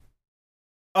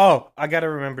Oh, I gotta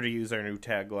remember to use our new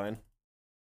tagline.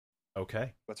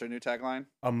 Okay. What's our new tagline?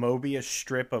 A Mobius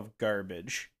strip of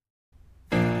garbage.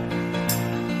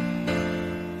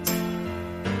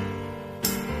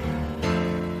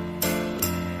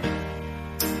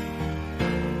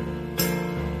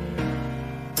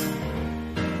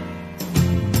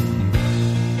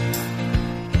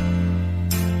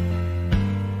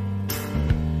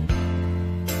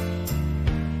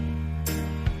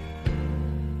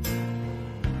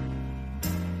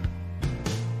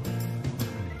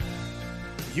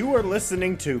 You are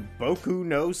listening to Boku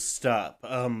no Stop,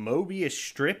 a Mobius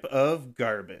strip of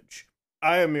garbage.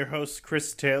 I am your host,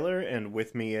 Chris Taylor, and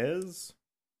with me is...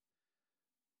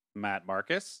 Matt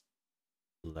Marcus.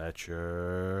 Fletcher.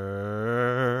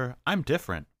 I'm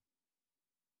different.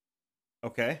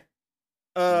 Okay.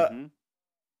 Mhm.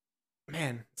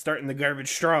 Man, starting the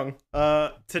garbage strong.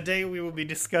 Today we will be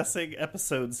discussing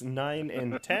episodes 9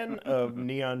 and 10 of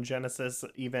Neon Genesis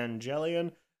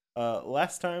Evangelion.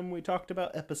 Last time we talked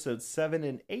about episodes 7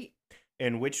 and 8,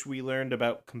 in which we learned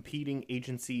about competing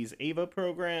agencies' AVA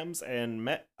programs and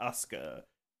met Asuka.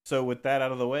 So with that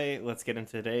out of the way, let's get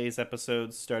into today's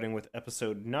episodes, starting with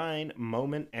episode 9,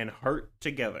 Moment and Heart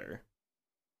Together.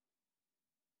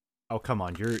 Oh, come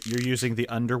on. You're using the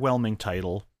underwhelming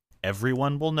title.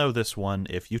 Everyone will know this one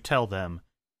if you tell them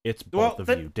it's both of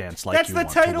you dance like you want to win.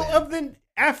 That's the title of the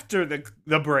after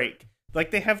the break.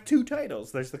 Like, they have two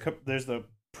titles. There's the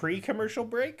pre-commercial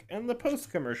break and the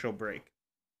post-commercial break.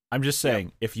 I'm just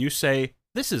saying, if you say,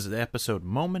 this is the episode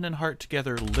Moment and Heart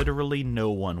Together, literally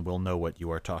no one will know what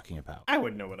you are talking about. I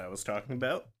would know what I was talking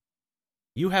about.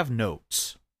 You have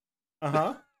notes.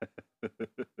 Uh-huh.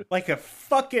 Like a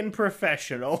fucking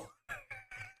professional.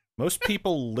 Most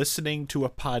people listening to a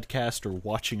podcast or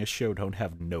watching a show don't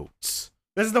have notes.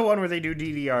 This is the one where they do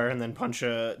DDR and then punch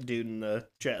a dude in the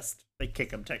chest. They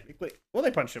kick him, technically. Well,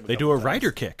 they punch him. They do a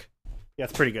rider kick. Yeah,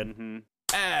 it's pretty good. Mm-hmm.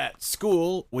 At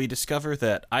school, we discover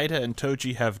that Ida and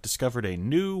Toji have discovered a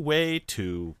new way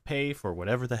to pay for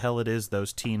whatever the hell it is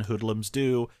those teen hoodlums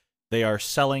do. They are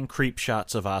selling creep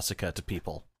shots of Asuka to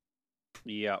people.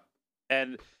 Yep.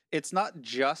 And it's not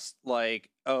just like,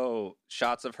 oh,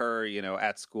 shots of her,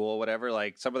 at school, whatever.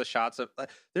 Like some of the shots of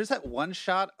there's that one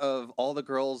shot of all the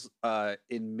girls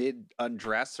in mid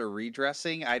undress or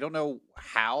redressing. I don't know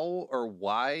how or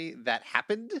why that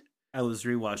happened. I was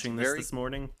rewatching this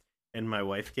morning, and my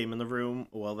wife came in the room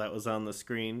while that was on the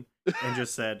screen and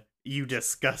just said, "You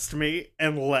disgust me,"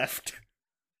 and left.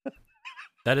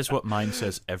 That is what mine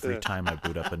says every time I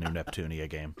boot up a new Neptunia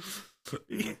game.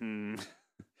 Mm-hmm.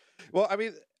 Well, I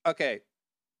mean, okay.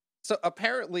 So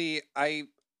apparently I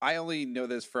only know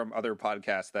this from other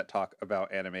podcasts that talk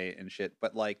about anime and shit,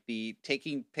 but like the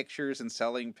taking pictures and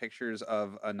selling pictures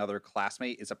of another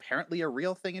classmate is apparently a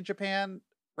real thing in Japan,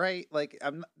 right? Like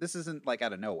this isn't like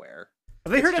out of nowhere.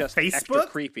 Have they heard of Extra Facebook?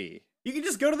 Creepy. You can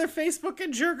just go to their Facebook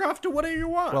and jerk off to whatever you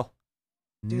want. Well,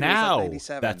 Dude, now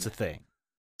that's a thing.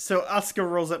 So Asuka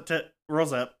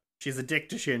rolls up. She's a dick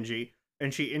to Shinji,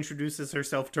 and she introduces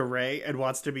herself to Rei and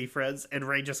wants to be friends, and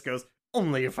Rei just goes,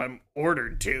 "Only if I'm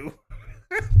ordered to."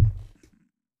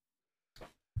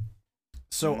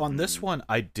 So on this one,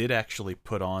 I did actually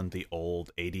put on the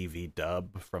old ADV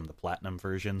dub from the Platinum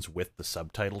versions with the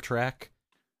subtitle track,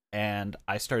 and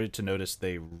I started to notice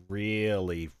they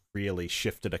really, really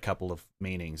shifted a couple of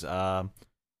meanings. I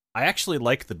actually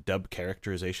like the dub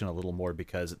characterization a little more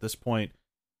because at this point,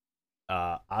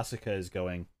 Asuka is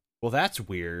going, well, that's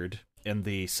weird in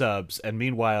the subs, and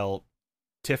meanwhile,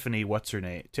 Tiffany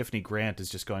Grant is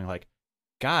just going like,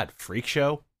 God, freak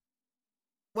show?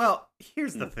 Well,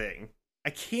 here's the thing. I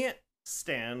can't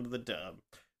stand the dub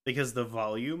because the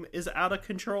volume is out of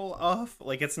control off.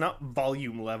 Like, it's not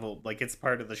volume leveled, like it's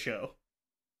part of the show.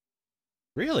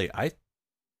 Really? I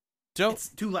don't... It's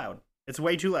too loud. It's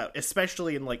way too loud,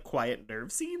 especially in, like, quiet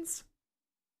nerve scenes.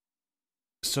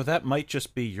 So that might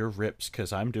just be your rips,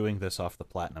 because I'm doing this off the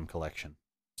Platinum collection.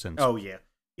 Since oh, yeah.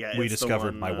 Yeah, we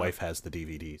discovered my wife has the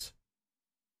DVDs.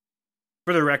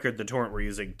 For the record, the torrent we're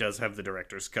using does have the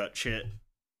director's cut shit.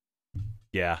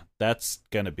 Yeah, that's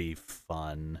gonna be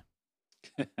fun.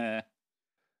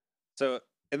 So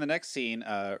in the next scene,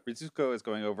 Rizuko is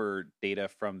going over data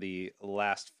from the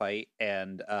last fight,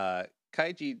 and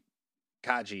Kaji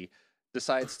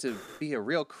decides to be a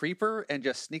real creeper and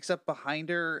just sneaks up behind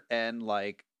her and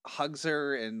like hugs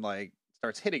her and like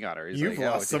starts hitting on her. He's You've like,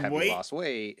 lost some weight. You lost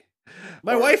weight.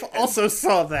 My wife also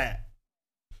saw that.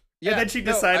 Yeah, and then she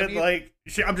decided,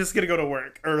 I'm just gonna go to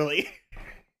work early.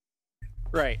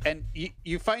 Right, and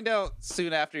you find out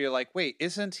soon after, you're like, wait,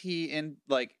 isn't he in,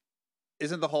 like,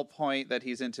 isn't the whole point that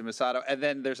he's into Misato? And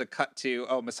then there's a cut to,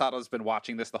 oh, Misato's been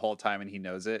watching this the whole time and he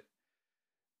knows it.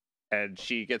 And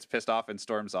she gets pissed off and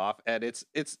storms off. And it's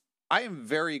I am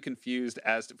very confused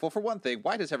as to, well, for one thing,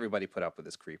 why does everybody put up with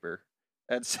this creeper?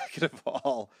 And second of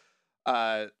all,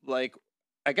 like,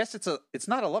 I guess it's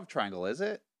not a love triangle, is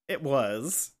it? It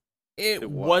was. It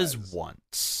was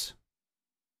once.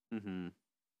 Mm-hmm.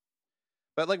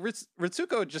 But like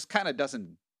Ritsuko just kind of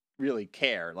doesn't really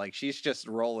care. Like she's just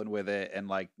rolling with it and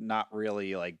like not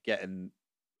really like getting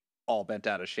all bent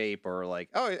out of shape or like,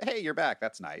 oh, hey, you're back.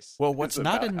 That's nice. Well, what's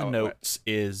not in the notes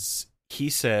is he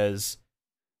says,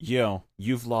 yo,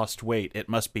 you've lost weight. It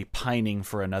must be pining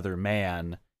for another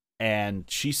man. And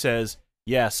she says,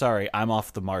 yeah, sorry, I'm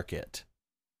off the market.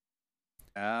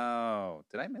 Oh,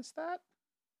 did I miss that?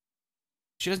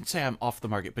 She doesn't say I'm off the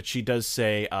market, but she does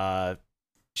say,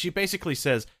 she basically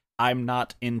says, I'm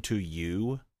not into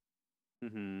you.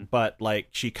 Mm-hmm. But, like,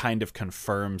 she kind of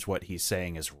confirms what he's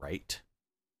saying is right.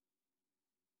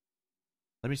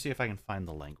 Let me see if I can find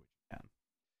the language again.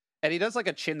 And he does, like,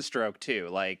 a chin stroke, too.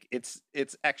 Like, it's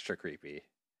extra creepy.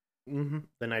 Mm-hmm.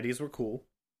 The 90s were cool.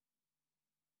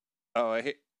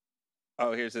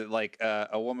 Here's it. Like,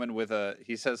 a woman with a...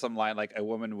 He says some line like, a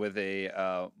woman with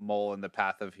a mole in the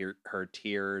path of her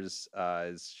tears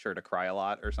is sure to cry a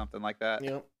lot or something like that.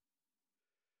 Yep.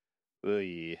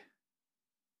 Oy.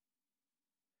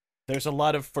 There's a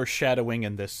lot of foreshadowing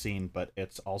in this scene, but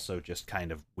it's also just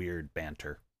kind of weird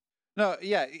banter. No,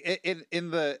 yeah. In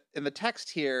the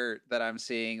text here that I'm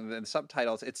seeing, in the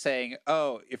subtitles, it's saying,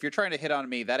 "Oh, if you're trying to hit on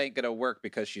me, that ain't gonna work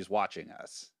because she's watching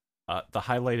us." The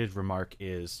highlighted remark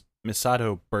is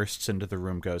Misato bursts into the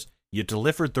room, goes, "You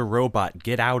delivered the robot.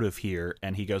 Get out of here!"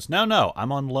 And he goes, "No,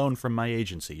 I'm on loan from my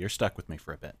agency. You're stuck with me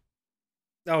for a bit."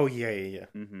 Oh yeah.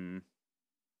 Mm-hmm.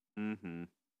 Mm-hmm.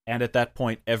 And at that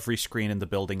point, every screen in the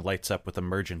building lights up with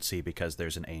emergency because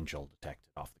there's an angel detected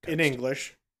off the coast. In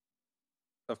English.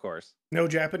 Of course. No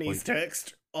Japanese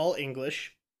text. All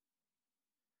English.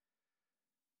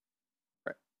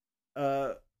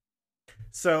 Right.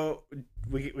 So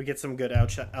we get some good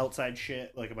outside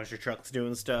shit, like a bunch of trucks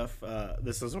doing stuff.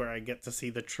 This is where I get to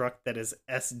see the truck that is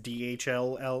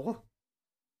SDHLL,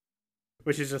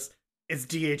 which is just, it's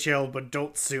DHL, but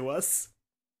don't sue us.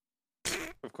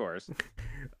 Of course.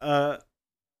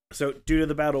 So due to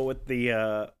the battle with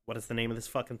the what is the name of this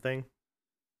fucking thing?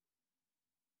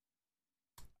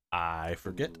 I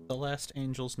forget the last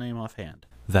angel's name offhand.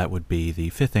 That would be the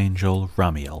fifth angel,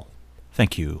 Ramiel.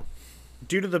 Thank you.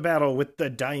 Due to the battle with the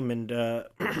diamond,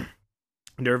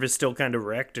 Nerve is still kind of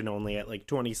wrecked and only at like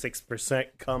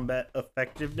 26% combat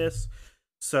effectiveness.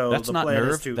 So that's the not plan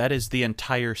Nerve. is to... That is the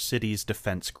entire city's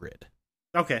defense grid.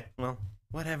 Okay, well,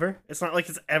 whatever. It's not like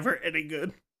it's ever any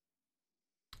good.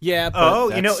 Yeah, but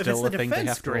that's if it's still the a thing they defense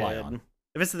have to rely grid, on.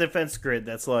 if it's the defense grid,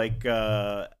 that's like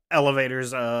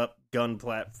elevators up, gun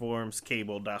platforms,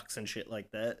 cable ducts, and shit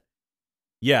like that.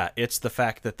 Yeah, it's the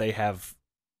fact that they have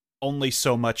only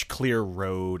so much clear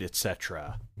road,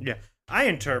 etc. Yeah, I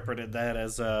interpreted that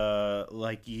as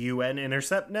like UN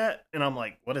intercept net, and I'm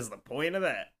like, what is the point of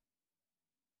that?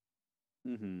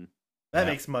 Mm-hmm. That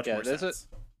makes much more there's sense.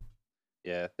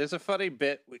 There's a funny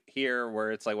bit here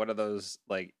where it's like one of those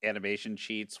like animation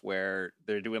cheats where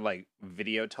they're doing like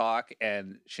video talk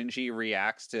and Shinji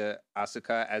reacts to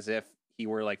Asuka as if he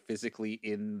were like physically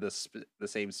in the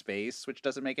same space, which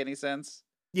doesn't make any sense.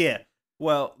 Yeah,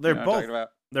 well, they're You know what I'm both talking about?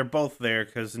 they're both there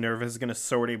because Nerva is gonna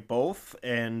sortie both,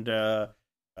 and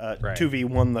Right.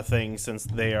 2v1 the thing since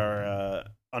they are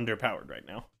underpowered right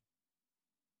now.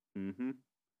 Mm-hmm.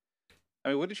 I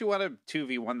mean, wouldn't you want to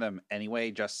 2v1 them anyway,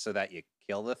 just so that you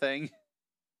kill the thing?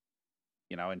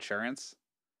 You know, insurance.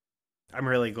 I'm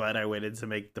really glad I waited to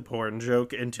make the porn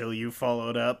joke until you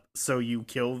followed up, so you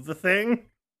killed the thing.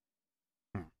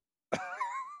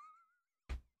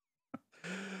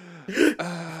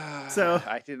 So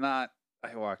I did not.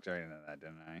 I walked right into that,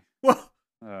 didn't I?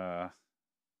 well,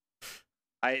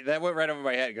 That went right over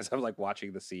my head because I'm like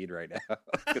watching the scene right now.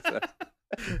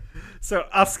 so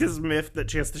Asuka's miffed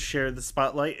that she has to share the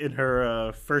spotlight in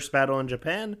her first battle in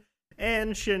Japan,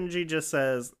 and Shinji just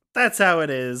says, "That's how it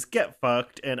is. Get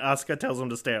fucked," and Asuka tells him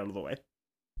to stay out of the way.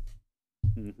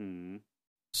 Mm-hmm.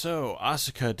 So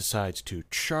Asuka decides to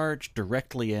charge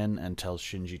directly in and tells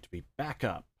Shinji to be back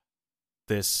up.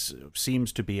 This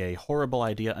seems to be a horrible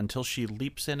idea until she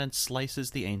leaps in and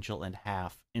slices the angel in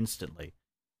half instantly.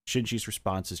 Shinji's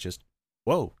response is just,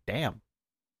 whoa, damn.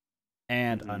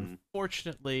 And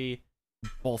unfortunately,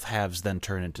 both halves then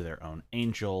turn into their own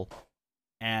angel.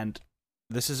 And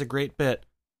this is a great bit.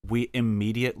 We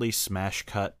immediately smash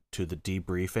cut to the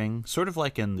debriefing, sort of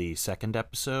like in the second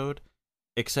episode,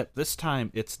 except this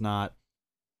time it's not,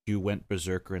 you went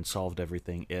berserker and solved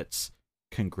everything. It's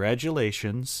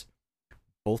congratulations.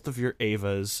 Both of your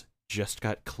Avas just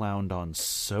got clowned on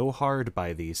so hard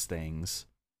by these things.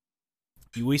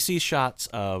 We see shots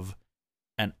of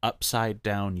an upside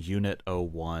down Unit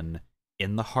 01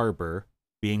 in the harbor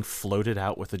being floated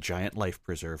out with a giant life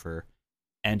preserver,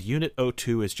 and Unit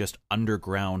 02 is just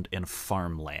underground in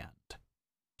farmland.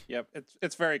 Yep,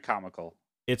 it's very comical.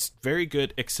 It's very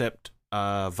good, except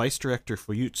Vice Director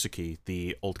Fuyutsuki,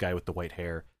 the old guy with the white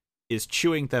hair, is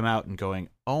chewing them out and going,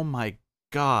 "Oh my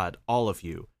god, all of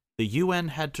you. The UN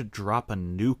had to drop a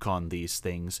nuke on these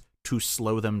things to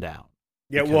slow them down.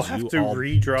 Yeah, we'll have to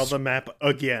redraw the map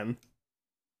again.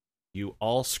 You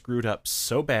all screwed up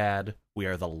so bad. We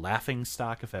are the laughing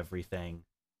stock of everything.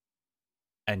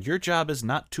 And your job is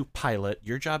not to pilot.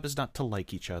 Your job is not to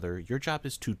like each other. Your job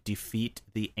is to defeat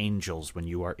the angels when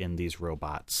you are in these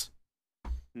robots."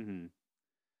 Mm-hmm.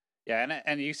 Yeah,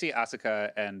 and you see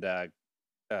Asuka and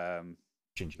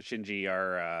Shinji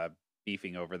are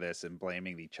beefing over this and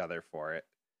blaming each other for it.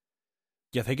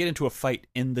 Yeah, they get into a fight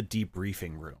in the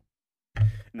debriefing room.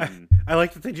 Mm-hmm. I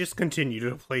like that they just continue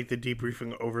to play the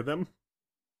debriefing over them.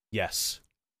 Yes.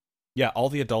 Yeah, all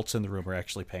the adults in the room are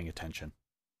actually paying attention.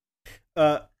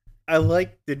 I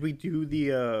like, did we do the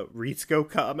Ritsuko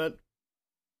comment?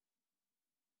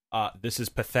 This is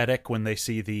pathetic when they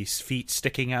see these feet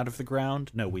sticking out of the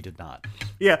ground. No, we did not.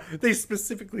 Yeah, they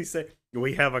specifically say,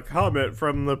 "We have a comment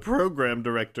from the program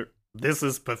director. This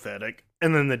is pathetic."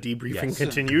 And then the debriefing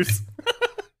continues.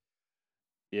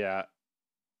 Yeah.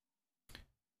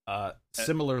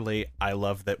 Similarly, I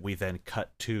love that we then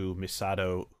cut to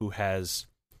Misato, who has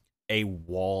a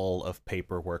wall of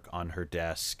paperwork on her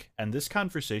desk. And this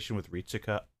conversation with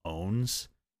Ritsuka owns,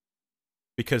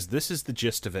 because this is the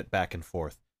gist of it back and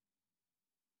forth.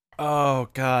 Oh,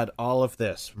 God, all of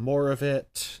this. More of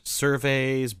it.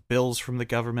 Surveys, bills from the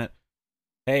government.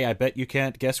 Hey, I bet you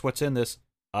can't guess what's in this.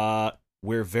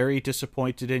 We're very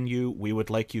disappointed in you. We would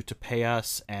like you to pay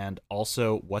us. And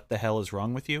also, what the hell is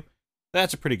wrong with you?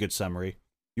 That's a pretty good summary.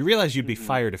 You realize you'd be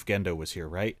fired if Gendo was here,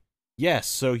 right? Yes,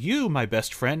 so you, my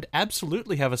best friend,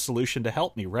 absolutely have a solution to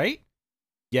help me, right?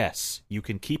 Yes, you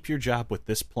can keep your job with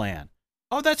this plan.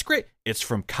 Oh, that's great. It's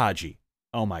from Kaji.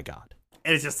 Oh my god.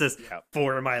 And it just says,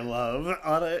 "For my love"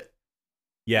 on it.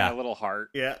 Yeah. A little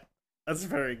heart. Yeah, that's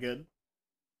very good.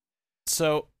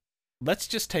 So, let's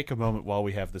just take a moment while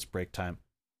we have this break time.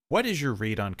 What is your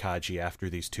read on Kaji after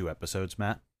these 2 episodes,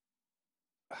 Matt?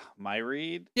 My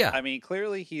read? Yeah. I mean,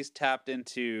 clearly he's tapped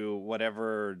into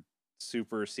whatever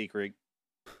super secret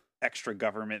extra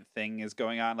government thing is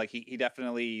going on. Like, he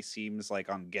definitely seems like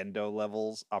on Gendo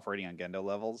levels, operating on Gendo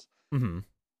levels. Mm-hmm.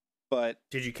 But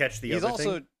did you catch the he's other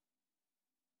also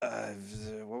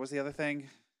thing? What was the other thing?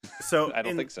 So I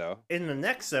don't think so. In the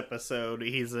next episode,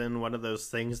 he's in one of those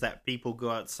things that people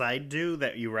go outside do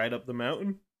that you ride up the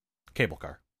mountain. Cable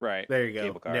car. Right. There you go.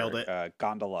 Cable car, Nailed it.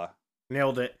 Gondola.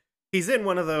 Nailed it. He's in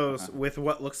one of those with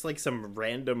what looks like some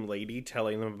random lady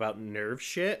telling them about nerve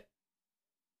shit.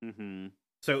 Mm-hmm.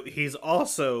 So he's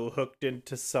also hooked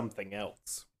into something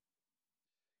else.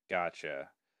 Gotcha.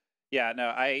 Yeah, no,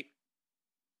 I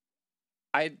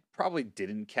probably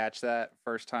didn't catch that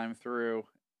first time through.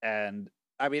 And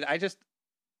I mean,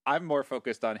 I'm more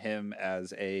focused on him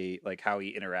as how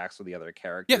he interacts with the other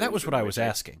characters. Yeah, that was what I was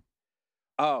asking.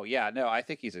 Oh, yeah, no, I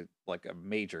think he's a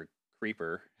major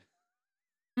creeper.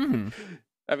 Mm-hmm.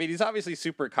 I mean, he's obviously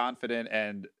super confident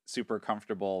and super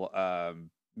comfortable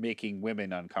making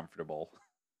women uncomfortable.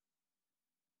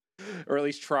 Or at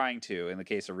least trying to, in the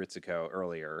case of Ritsuko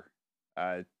earlier.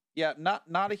 Yeah,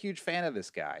 not a huge fan of this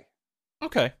guy.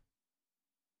 Okay.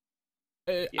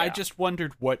 Yeah. I just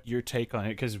wondered what your take on it,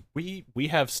 because we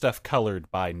have stuff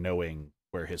colored by knowing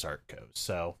where his art goes,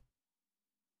 so...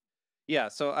 Yeah,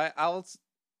 so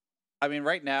I mean,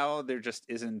 right now, there just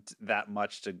isn't that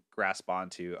much to grasp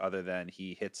onto other than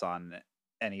he hits on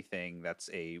anything that's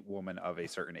a woman of a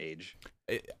certain age.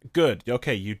 Good.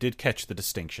 Okay, you did catch the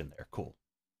distinction there. Cool.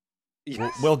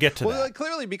 Yes. We'll get to that. Well,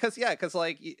 clearly, because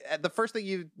the first thing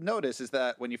you notice is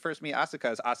that when you first meet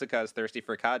Asuka is thirsty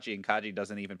for Kaji, and Kaji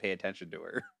doesn't even pay attention to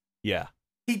her. Yeah.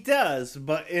 He does,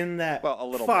 but in that a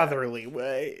little fatherly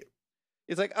way.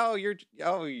 It's like, you're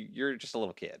just a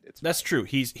little kid. That's true.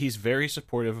 He's very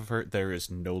supportive of her. There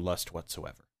is no lust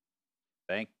whatsoever.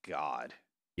 Thank God.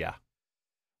 Yeah.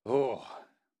 Oh,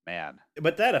 man.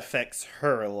 But that affects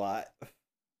her a lot.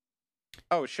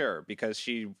 Oh, sure, because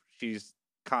she's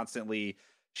constantly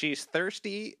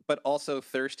thirsty, but also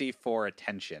thirsty for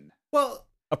attention. Well,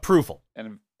 approval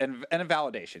and a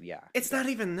validation. Yeah, it's not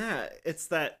even that. It's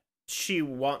that she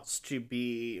wants to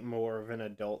be more of an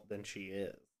adult than she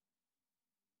is.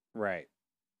 Right.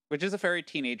 which is a very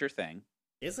teenager thing.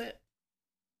 Is it?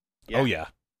 Oh yeah.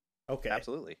 Okay.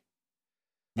 Absolutely.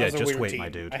 That Yeah, was a just weird wait, teen. my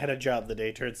dude. I had a job the day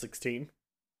I turned 16.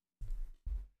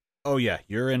 Oh yeah,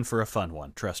 you're in for a fun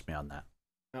one. Trust me on that.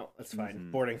 Oh, that's fine.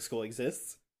 Mhm. Boarding school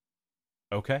exists.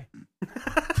 Okay.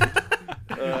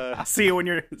 See you when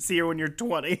you're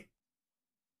 20.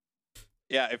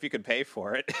 Yeah, if you could pay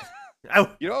for it. I,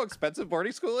 You know how expensive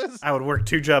boarding school is? I would work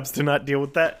 2 jobs to not deal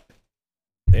with that.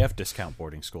 They have discount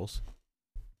boarding schools.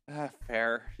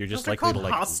 Fair. You're just Those are likely to called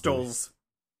like hostels.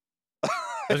 I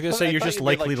was gonna say I you're thought just you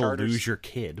meant, likely to charters. lose your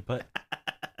kid, but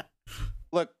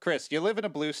Look, Chris, you live in a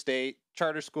blue state.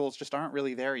 Charter schools just aren't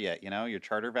really there yet, you know? Your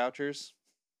charter vouchers.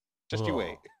 Just you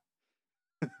wait.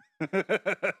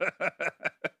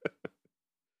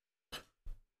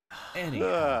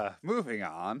 anyhow. Moving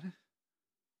on.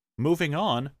 Moving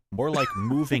on, more like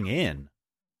moving in.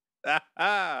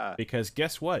 Because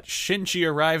guess what? Shinji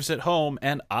arrives at home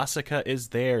and Asuka is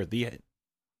there. The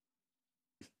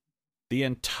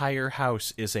entire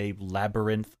house is a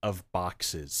labyrinth of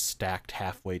boxes stacked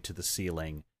halfway to the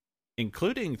ceiling,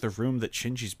 including the room that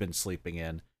Shinji's been sleeping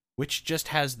in, which just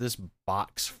has this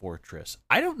box fortress.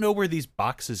 I don't know where these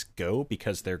boxes go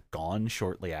because they're gone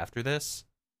shortly after this.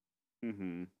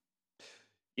 Mm-hmm.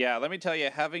 Yeah, let me tell you,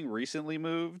 having recently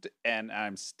moved and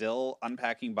I'm still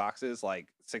unpacking boxes like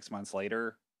 6 months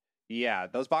later, yeah,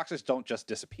 those boxes don't just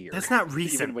disappear. That's not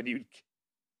recent. Even when you...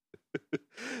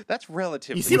 That's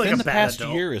relatively... You seem like Within a the bad past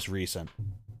adult. year is recent.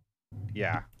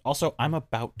 Yeah. Also, I'm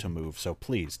about to move, so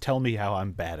please tell me how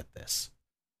I'm bad at this.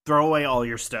 Throw away all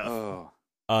your stuff.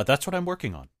 Oh. That's what I'm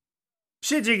working on.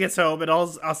 Shinji gets home and all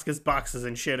Asuka's boxes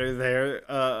and shit are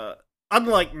there.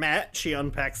 Unlike Matt, she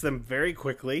unpacks them very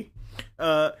quickly.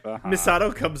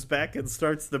 Misato comes back and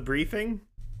starts the briefing.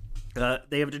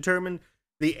 They have determined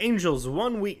the Angel's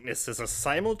one weakness is a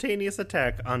simultaneous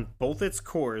attack on both its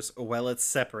cores while it's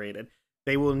separated.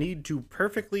 They will need to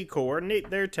perfectly coordinate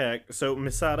their attack, so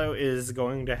Misato is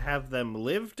going to have them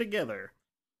live together.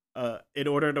 In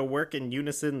order to work in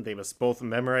unison, they must both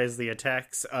memorize the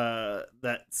attacks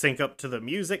that sync up to the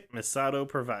music Misato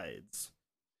provides.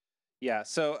 Yeah,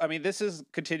 so, I mean, this is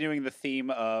continuing the theme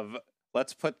of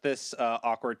let's put this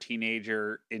awkward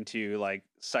teenager into, like,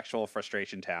 sexual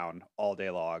frustration town all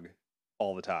day long,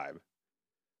 all the time.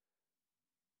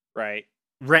 Right?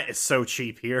 Rent is so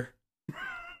cheap here.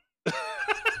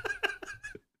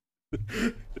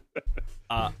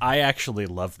 I actually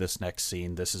love this next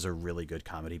scene. This is a really good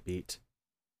comedy beat.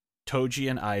 Toji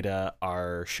and Ida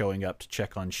are showing up to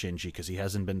check on Shinji because he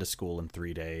hasn't been to school in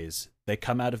 3 days. They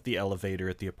come out of the elevator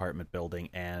at the apartment building,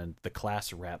 and the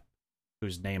class rep,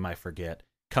 whose name I forget,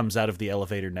 comes out of the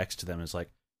elevator next to them and is like,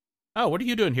 "Oh, what are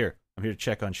you doing here?" "I'm here to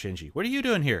check on Shinji." "What are you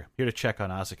doing here?" "I'm here to check on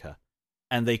Asuka."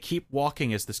 And they keep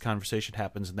walking as this conversation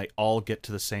happens, and they all get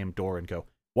to the same door and go,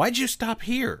 "Why'd you stop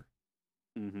here?"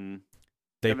 Mm-hmm.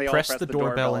 They And they all press press the the doorbell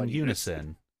doorbell in in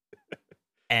unison.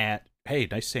 And hey,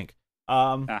 nice sync.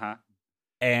 Uh-huh.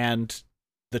 And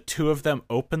the two of them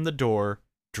open the door,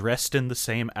 dressed in the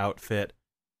same outfit,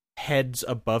 heads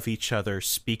above each other,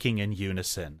 speaking in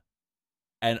unison.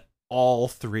 And all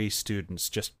 3 students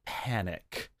just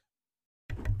panic.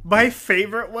 My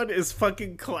favorite one is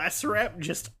fucking class rep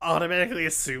just automatically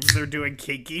assumes they're doing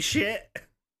kinky shit.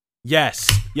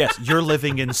 Yes, you're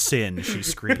living in sin, she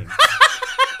screams.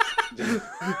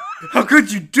 How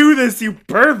could you do this, you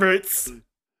perverts?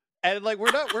 And like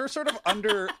we're sort of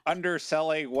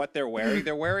underselling what they're wearing.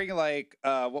 They're wearing like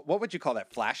what would you call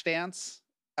that? Flash dance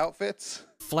outfits?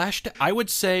 I would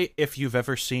say if you've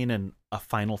ever seen a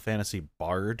Final Fantasy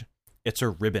Bard, it's a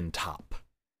ribbon top.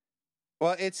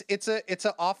 Well, it's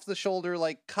a off the shoulder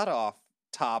like cutoff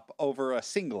top over a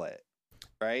singlet,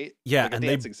 right? Yeah, like a and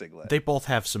dancing singlet. they both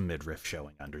have some midriff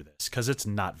showing under this because it's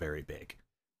not very big.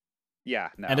 Yeah,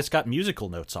 no. And it's got musical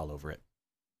notes all over it.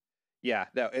 Yeah,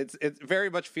 no, it very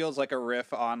much feels like a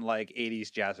riff on like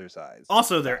 80s jazzercise.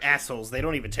 Also, they're assholes. They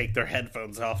don't even take their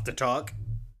headphones off to talk.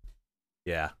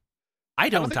 Yeah. I I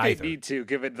don't don't think either. they need to,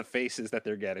 given the faces that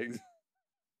they're getting.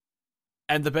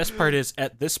 And the best part is,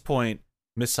 at this point,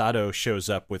 Misato shows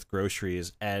up with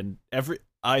groceries, and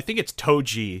I think it's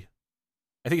Toji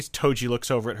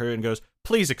looks over at her and goes,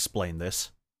 "Please explain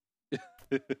this."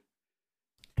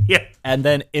 Yeah. And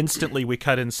then instantly we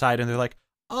cut inside, and they're like,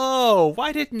 "Oh,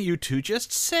 why didn't you two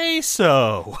just say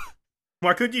so?"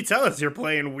 Why couldn't you tell us you're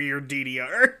playing weird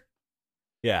DDR?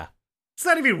 Yeah. It's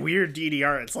not even weird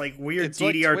DDR. It's like weird It's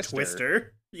like DDR Twister.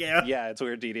 Twister. Yeah. Yeah, it's a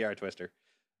weird DDR Twister.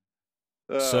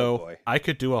 Oh, So boy. I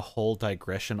could do a whole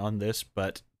digression on this,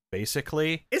 but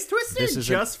basically, Is Twisted This isn't-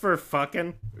 just for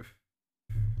fucking?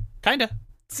 kinda.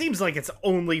 Seems like it's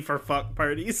only for fuck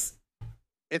parties.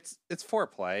 it's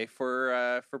foreplay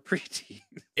for preteen.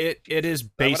 It is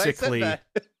When I said basically that,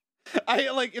 I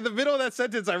like in the middle of that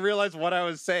sentence I realized what I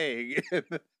was saying.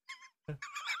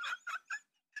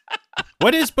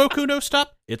 what is Boku no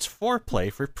Stop? It's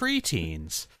foreplay for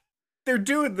preteens. They're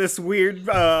doing this weird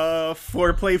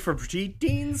foreplay for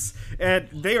preteens, and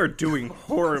they are doing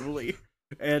horribly.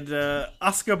 And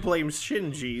Asuka blames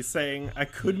Shinji, saying, I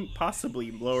couldn't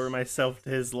possibly lower myself to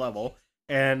his level.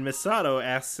 And Misato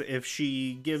asks if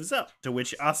she gives up, to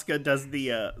which Asuka does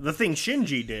the thing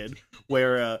Shinji did,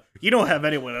 where, you don't have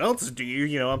anyone else, do you?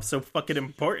 You know, I'm so fucking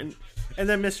important. And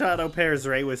then Misato pairs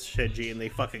Rei with Shinji, and they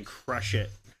fucking crush it.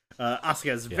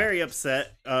 Asuka is very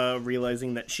upset,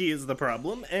 realizing that she is the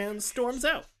problem, and storms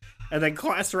out. And then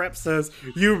class rep says,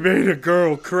 you made a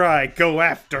girl cry, go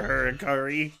after her,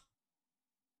 Akari.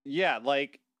 Yeah,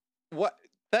 like what?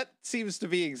 That seems to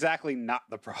be exactly not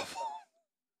the problem.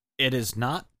 It is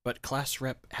not, but class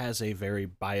rep has a very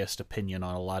biased opinion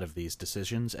on a lot of these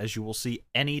decisions, as you will see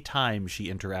any time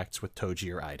she interacts with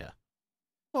Toji or Ida.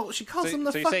 Well, she calls them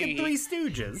the fucking Three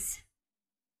Stooges.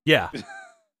 Yeah.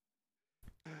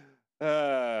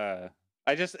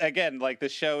 I just, again, like, the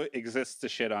show exists to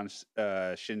shit on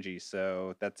Shinji,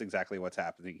 so that's exactly what's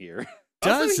happening here.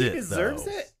 Does also, it, he deserves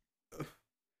though? it?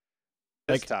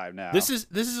 This time now. This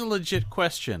is a legit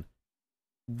question.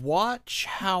 Watch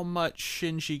how much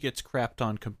Shinji gets crapped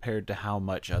on compared to how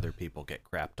much other people get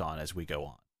crapped on as we go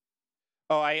on.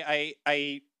 Oh,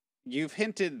 I you've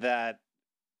hinted that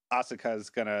Asuka's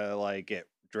gonna, like, get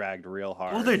dragged real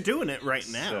hard. Well, they're doing it right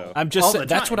now. So- I'm just All saying, the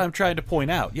that's time. what I'm trying to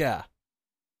point out. Yeah.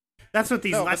 That's what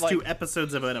these No, but, last like- two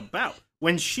episodes have been about.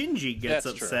 When Shinji gets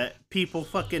That's true. upset, people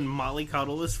fucking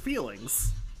mollycoddle his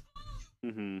feelings.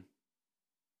 Mm-hmm.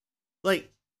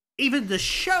 Like, even the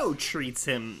show treats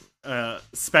him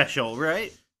special,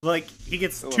 right? Like, he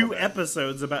gets A little 2 bit.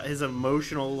 episodes about his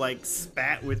emotional, like,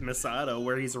 spat with Misato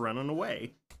where he's running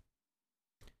away.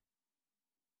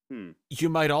 You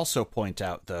might also point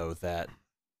out, though, that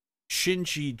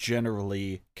Shinji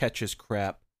generally catches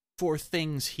crap for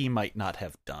things he might not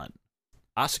have done.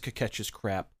 Asuka catches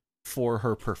crap for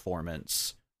her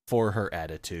performance, for her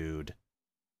attitude.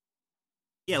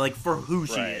 Yeah, like, for who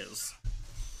she Right. is.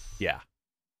 Yeah.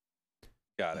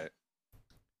 Got it.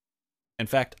 In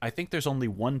fact, I think there's only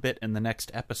one bit in the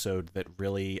next episode that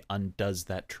really undoes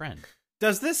that trend.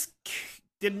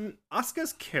 Didn't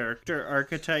Asuka's character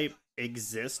archetype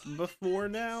exist before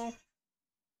now?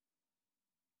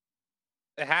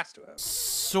 It has to have.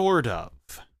 Sort of.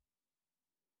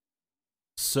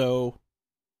 So,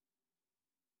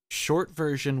 short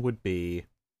version would be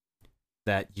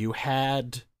that you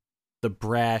had the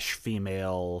brash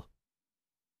female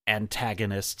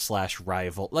antagonist /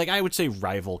 rival. Like, I would say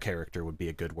rival character would be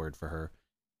a good word for her.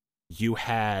 You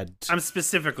had... I'm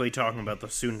specifically talking about the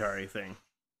Sundari thing.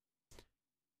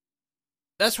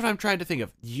 That's what I'm trying to think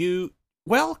of.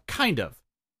 Well, kind of.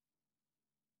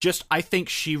 Just, I think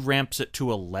she ramps it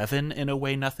to 11 in a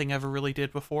way nothing ever really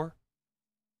did before.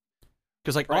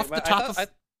 Because, like, Right, off the but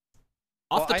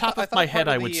top of my head, part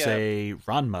I of would the, say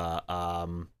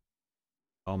Ranma.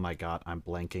 Oh my god, I'm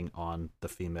blanking on the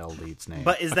female lead's name.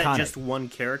 But is that Akane. just one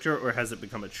character, or has it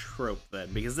become a trope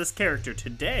then? Because this character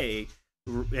today,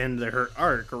 in her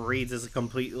arc, reads as a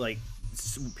complete, like,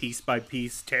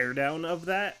 piece-by-piece teardown of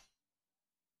that.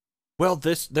 Well,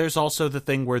 there's also the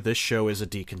thing where this show is a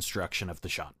deconstruction of the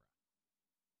genre.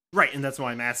 Right, and that's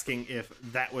why I'm asking if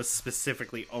that was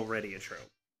specifically already a trope.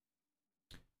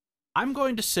 I'm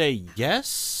going to say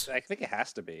yes. I think it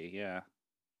has to be, yeah.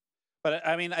 But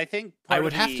I mean, I think I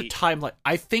would have to timeline.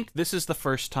 I think this is the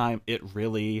first time it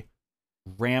really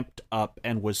ramped up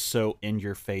and was so in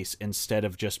your face instead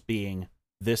of just being,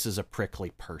 this is a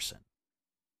prickly person.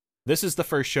 This is the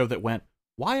first show that went,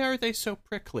 why are they so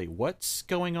prickly? What's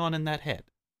going on in that head?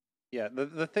 Yeah,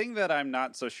 the thing that I'm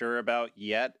not so sure about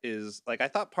yet is, like, I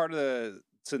thought part of the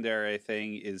tsundere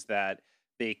thing is that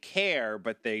they care,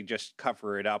 but they just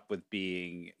cover it up with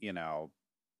being, you know,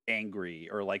 angry,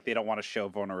 or like they don't want to show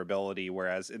vulnerability.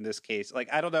 Whereas in this case,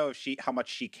 like, I don't know if how much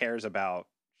she cares about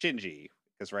Shinji,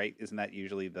 because, right, isn't that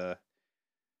usually the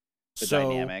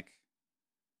dynamic?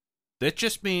 That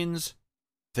just means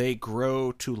they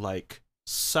grow to like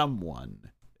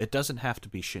someone. It doesn't have to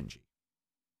be Shinji.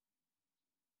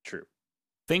 True.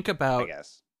 Think I about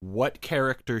guess. what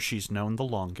character she's known the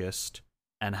longest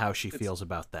and how she feels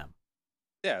about them.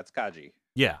 Yeah, it's Kaji,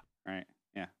 Yeah. right?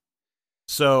 Yeah.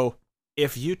 So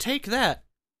if you take that,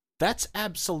 that's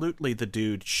absolutely the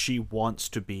dude she wants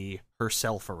to be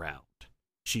herself around.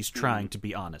 She's trying to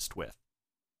be honest with.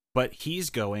 But he's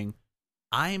going,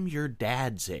 I'm your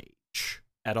dad's age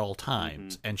at all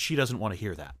times, and she doesn't want to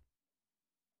hear that.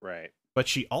 Right. But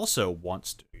she also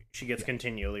wants to. She gets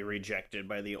continually rejected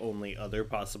by the only other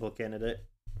possible candidate.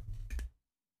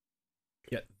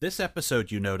 Yeah, this episode,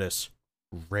 you notice,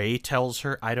 Ray tells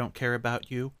her, I don't care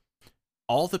about you.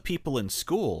 All the people in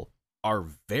school are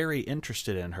very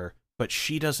interested in her, but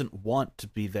she doesn't want to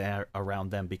be there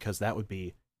around them because that would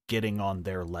be getting on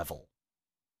their level.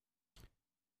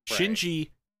 Right. Shinji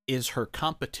is her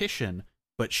competition,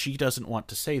 but she doesn't want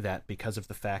to say that because of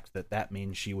the fact that that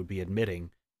means she would be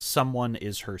admitting someone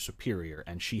is her superior,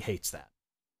 and she hates that.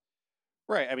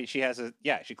 Right. I mean, she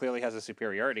clearly has a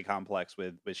superiority complex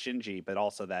with Shinji, but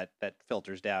also that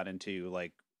filters down into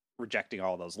like rejecting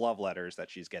all those love letters that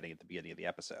she's getting at the beginning of the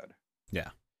episode. Yeah.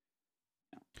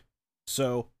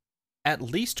 So, at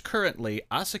least currently,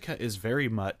 Asuka is very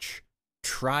much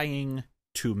trying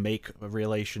to make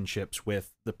relationships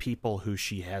with the people who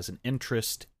she has an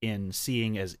interest in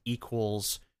seeing as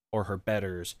equals or her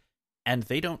betters, and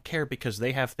they don't care because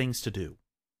they have things to do.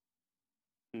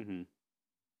 Mm-hmm.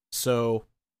 So,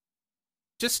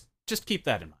 just keep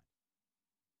that in mind.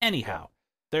 Anyhow,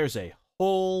 there's a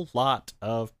whole lot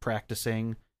of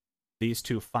practicing. These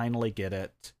two finally get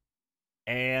it.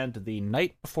 And the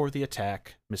night before the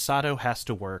attack, Misato has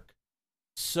to work.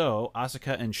 So,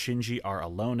 Asuka and Shinji are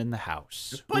alone in the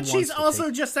house. But she's also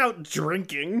just out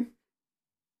drinking.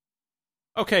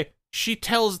 Okay, she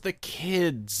tells the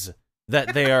kids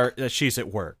that she's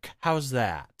at work. How's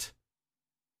that?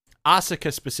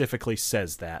 Asuka specifically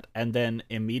says that, and then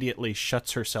immediately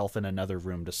shuts herself in another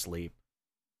room to sleep.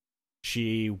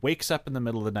 She wakes up in the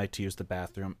middle of the night to use the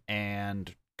bathroom,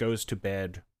 and goes to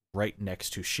bed right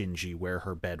next to Shinji, where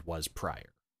her bed was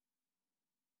prior.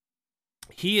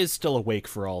 He is still awake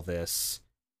for all this,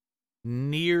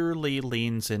 nearly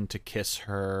leans in to kiss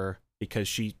her, because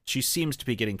she seems to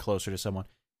be getting closer to someone,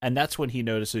 and that's when he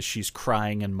notices she's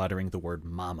crying and muttering the word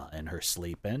mama in her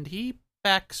sleep, and he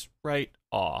backs right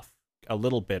off. A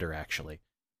little bitter, actually.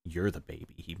 You're the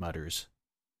baby, he mutters.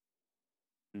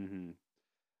 Mm-hmm.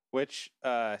 Which,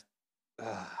 I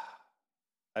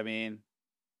mean,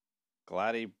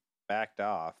 glad he backed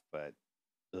off, but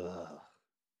ugh.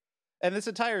 And this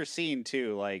entire scene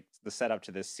too, like the setup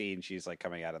to this scene, she's like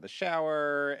coming out of the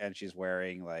shower and she's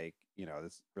wearing like, you know,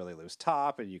 this really loose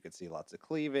top, and you can see lots of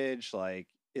cleavage. Like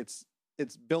it's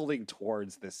building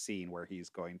towards this scene where he's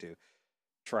going to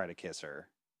try to kiss her.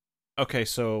 Okay,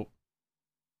 so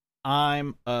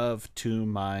I'm of two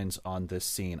minds on this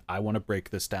scene. I want to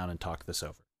break this down and talk this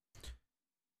over.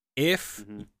 If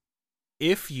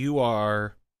you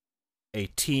are a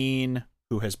teen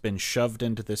who has been shoved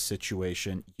into this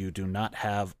situation, you do not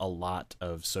have a lot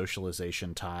of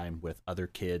socialization time with other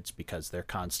kids because they're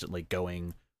constantly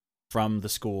going from the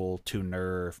school to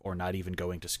Nerve or not even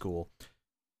going to school.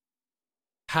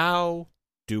 How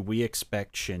do we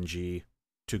expect Shinji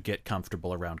to get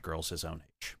comfortable around girls his own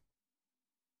age?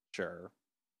 Sure.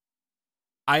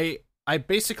 I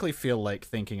basically feel like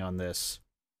thinking on this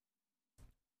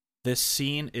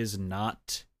scene is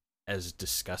not as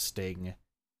disgusting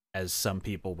as some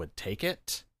people would take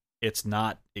it. It's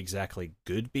not exactly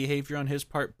good behavior on his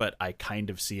part, but I kind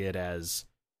of see it as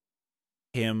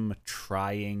him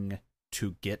trying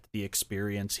to get the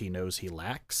experience he knows he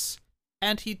lacks,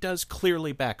 and he does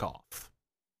clearly back off.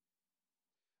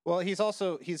 Well,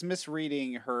 he's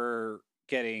misreading her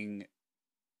getting,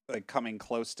 like, coming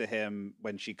close to him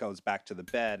when she goes back to the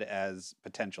bed as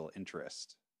potential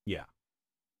interest. Yeah.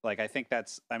 Like, I think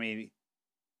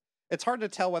it's hard to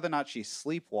tell whether or not she's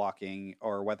sleepwalking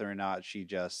or whether or not she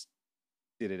just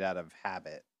did it out of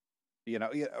habit, you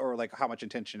know, or like how much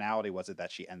intentionality was it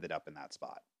that she ended up in that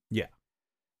spot? Yeah.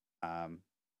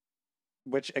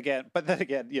 Which again, but then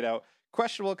again, you know,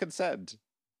 questionable consent.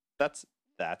 That's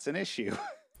an issue.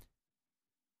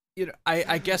 You know,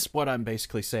 I guess what I'm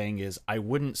basically saying is I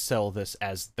wouldn't sell this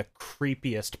as the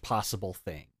creepiest possible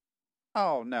thing.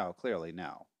 Oh no, clearly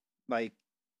no. Like,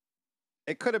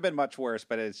 it could have been much worse,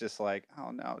 but it's just like, oh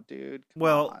no, dude. Come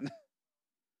on.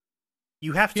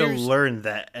 You have to learn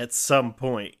that at some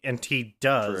point, and he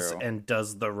does, True. and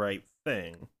does the right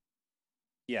thing.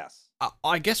 Yes.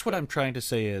 I guess what I'm trying to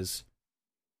say is,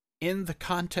 in the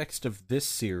context of this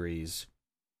series,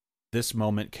 this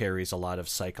moment carries a lot of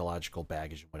psychological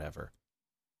baggage and whatever.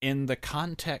 In the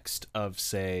context of,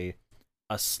 say,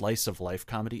 a slice of life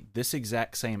comedy, this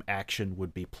exact same action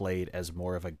would be played as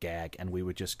more of a gag, and we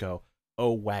would just go,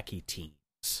 oh, wacky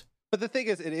teens. But the thing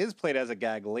is, it is played as a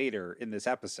gag later in this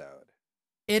episode.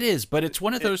 It is, but it's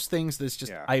one of those things that's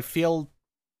just, yeah. I feel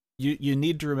you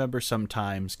need to remember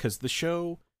sometimes, because the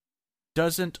show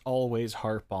doesn't always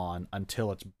harp on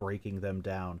until it's breaking them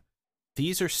down.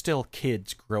 These are still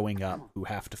kids growing up who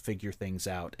have to figure things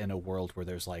out in a world where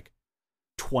there's like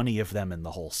 20 of them in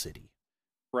the whole city.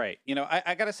 Right. You know,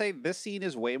 I gotta say, this scene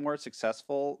is way more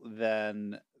successful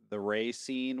than the Rey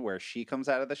scene where she comes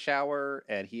out of the shower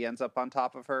and he ends up on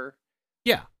top of her.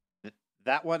 Yeah.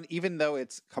 That one, even though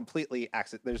it's completely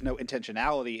accident, there's no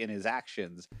intentionality in his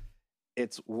actions.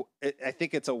 I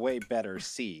think it's a way better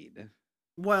scene.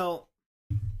 Well,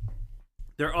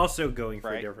 they're also going for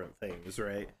Right. different things,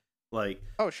 right? Like,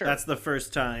 Oh, sure. that's the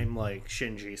first time like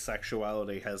Shinji's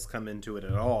sexuality has come into it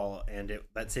at all, and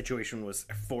that situation was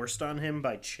forced on him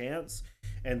by chance,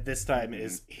 and this time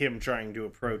is him trying to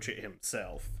approach it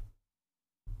himself.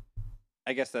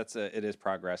 I guess it is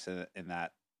progress in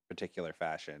that particular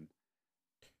fashion.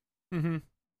 Mm-hmm.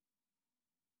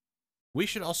 We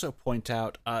should also point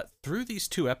out, through these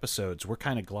 2 episodes, we're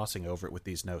kind of glossing over it with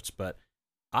these notes, but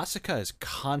Asuka is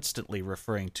constantly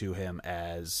referring to him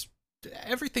as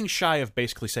everything shy of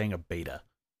basically saying a beta.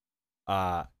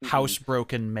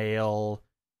 Housebroken male,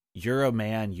 you're a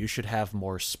man, you should have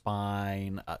more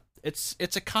spine. It's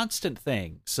a constant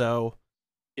thing, so...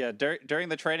 Yeah, during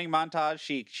the training montage,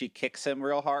 she kicks him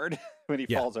real hard when he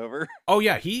falls over. Oh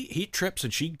yeah, he trips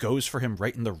and she goes for him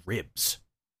right in the ribs.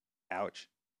 Ouch.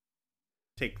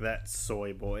 Take that,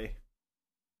 soy boy.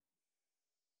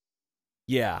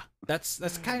 Yeah, that's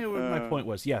kind of what my point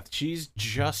was. Yeah, she's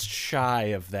just shy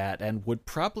of that and would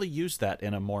probably use that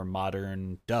in a more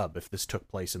modern dub if this took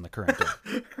place in the current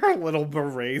day. Her little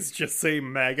berets just say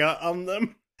MAGA on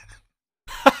them.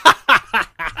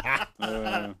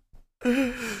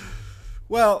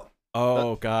 Well,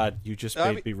 Oh God, you just I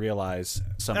made mean- me realize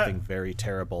something very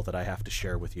terrible that I have to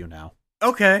share with you now.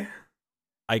 okay.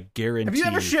 I guarantee. Have you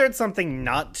ever shared something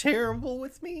not terrible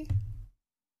with me?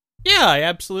 Yeah, I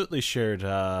absolutely shared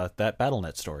that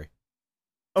BattleNet story.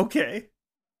 Okay.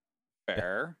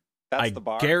 Fair. That's I the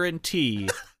bar. guarantee.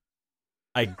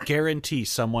 I guarantee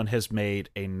someone has made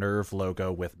a Nerve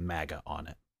logo with MAGA on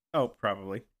it. Oh,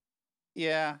 probably.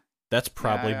 Yeah, That's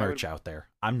probably I merch would- out there.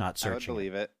 I'm not I would searching.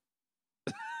 believe it.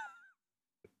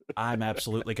 I'm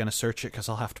absolutely going to search it because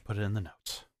I'll have to put it in the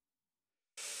notes.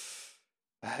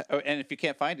 Oh, and if you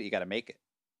can't find it, you got to make it.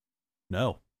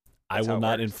 No, I That's how will it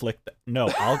not works. inflict that. No,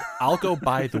 I'll go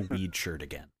buy the weed shirt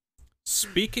again.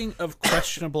 Speaking of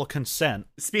questionable consent,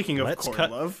 Speaking of Let's corn cut-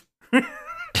 love.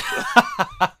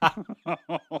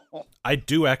 I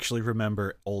do actually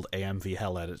remember old AMV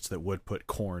Hell edits that would put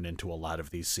corn into a lot of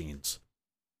these scenes.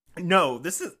 No,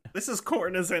 this is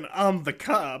corn as in on the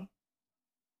cob.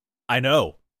 I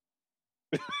know.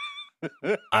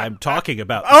 I'm talking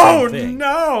about the Oh same thing.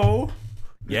 no!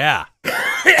 Yeah.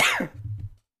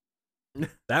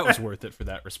 That was worth it for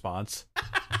that response.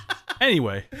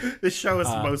 Anyway, This show is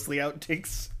Uh, mostly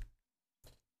outtakes.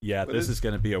 yeah, What this is- is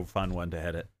going to be a fun one to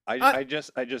edit. I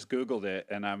just Googled it,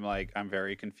 and I'm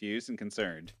very confused and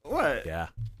concerned. What? Yeah.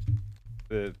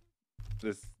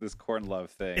 This corn love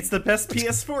thing. It's the best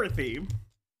PS4 theme.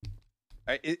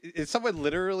 Is someone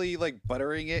literally like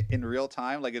buttering it in real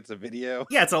time, like it's a video?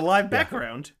 Yeah, it's a live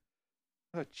background.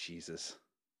 Oh Jesus!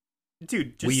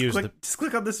 Dude, We use just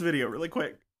click on this video really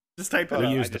quick. Just type it We Oh,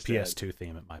 up. use I the just did. PS2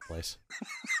 theme at my place.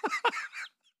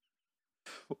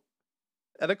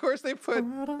 And of course they put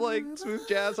like smooth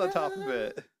jazz on top of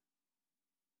it.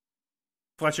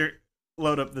 Fletcher,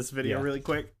 load up this video Yeah. really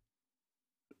quick.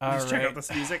 All Just check right. out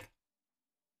this music.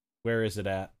 Where is it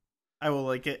at? I will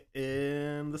link it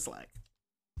in the Slack.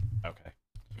 Okay.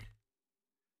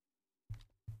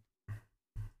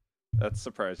 That's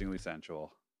surprisingly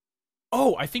sensual.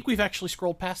 Oh, I think we've actually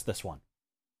scrolled past this one.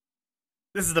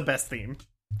 This is the best theme.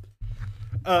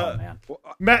 Oh man. Well,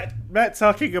 Matt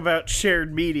talking about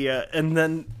shared media, and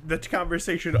then the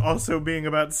conversation also being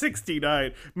about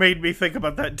 69 made me think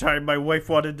about that time my wife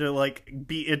wanted to like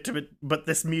be intimate, but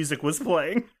this music was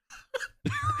playing.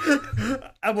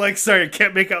 I'm like, sorry, I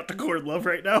can't make out the chord love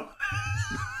right now.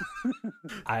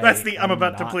 That's the I'm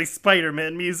about to play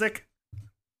Spider-Man music.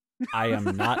 I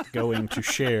am not going to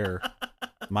share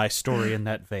my story in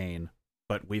that vein,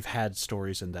 but we've had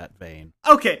stories in that vein.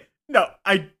 Okay, no,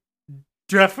 I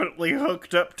definitely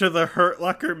hooked up to the Hurt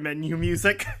Locker menu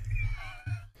music.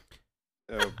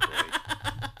 oh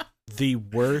boy! The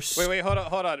worst. Wait, hold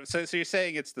on. So you're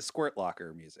saying it's the Squirt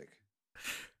Locker music?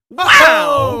 Wow!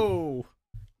 Oh!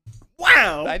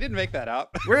 Wow! I didn't make that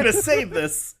up. We're gonna save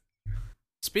this.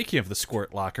 Speaking of the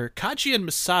Squirt Locker, Kaji and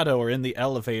Misato are in the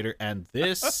elevator, and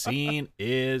this scene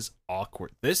is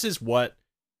awkward. This is what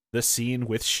the scene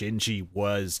with Shinji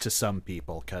was to some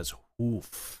people, because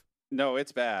oof. No,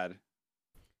 it's bad.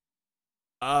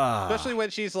 Ah. Especially when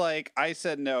she's like, "I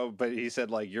said no," but he said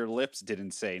like, "Your lips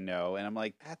didn't say no," and I'm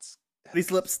like, "That's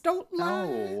These lips don't lie.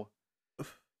 no,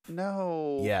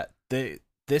 no." Yeah,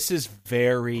 this is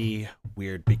very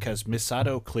weird because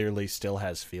Misato clearly still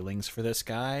has feelings for this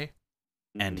guy,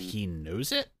 and he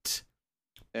knows it.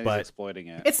 And but he's exploiting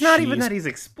it. It's not even that he's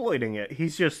exploiting it.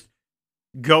 He's just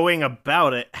going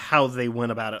about it how they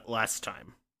went about it last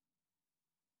time.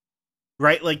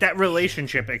 Right? Like, that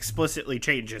relationship explicitly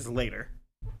changes later.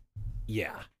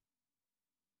 Yeah.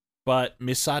 But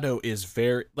Misato is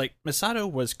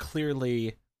Misato was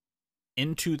clearly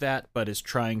into that, but is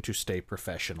trying to stay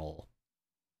professional.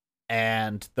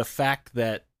 And the fact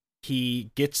that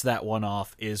he gets that one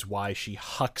off is why she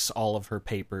hucks all of her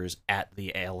papers at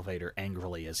the elevator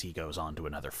angrily as he goes on to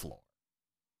another floor.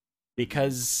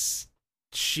 Because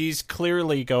she's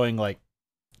clearly going like,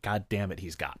 God damn it,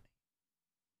 he's got me.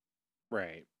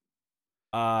 Right.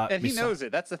 And he Misato knows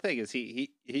it. That's the thing, is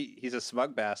he's a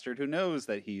smug bastard who knows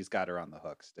that he's got her on the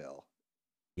hook still.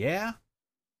 Yeah.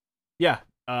 Yeah.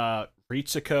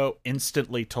 Ritsuko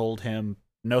instantly told him,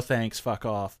 no thanks, fuck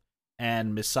off.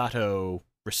 And Misato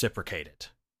reciprocated.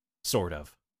 Sort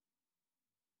of.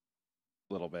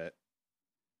 A little bit.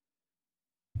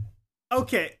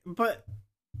 Okay, but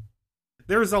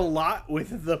there's a lot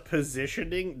with the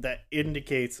positioning that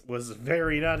indicates was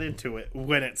very not into it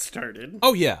when it started.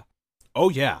 Oh, yeah. Oh,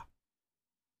 yeah.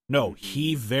 No,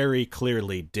 he very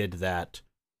clearly did that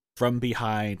from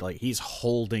behind. Like, he's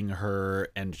holding her,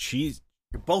 and she's...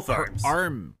 Both arms.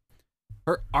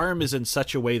 Her arm is in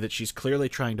such a way that she's clearly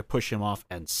trying to push him off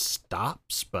and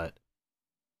stops, but...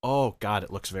 Oh, God, it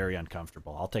looks very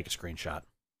uncomfortable. I'll take a screenshot.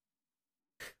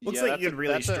 Looks like you'd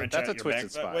really stretch out your back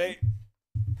that way.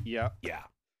 Yeah. Yeah.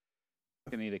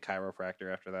 Gonna need a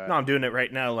chiropractor after that. No, I'm doing it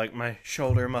right now. Like, my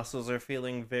shoulder muscles are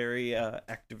feeling very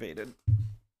activated.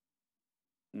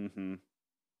 Mm-hmm.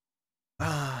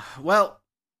 Well,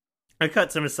 I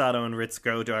cut to Misato and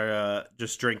Ritsuko are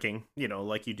just drinking,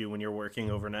 like you do when you're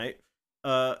working overnight.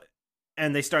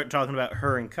 And they start talking about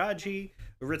her and Kaji.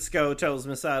 Ritsuko tells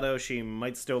Misato she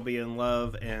might still be in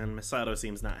love, and Misato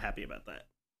seems not happy about that.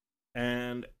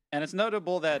 And it's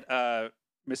notable that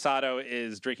Misato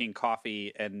is drinking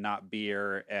coffee and not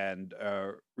beer, and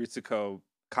Ritsuko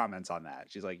comments on that.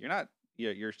 She's like,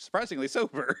 "You're surprisingly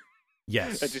sober."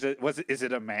 Yes. And she said, "Is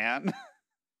it a man?"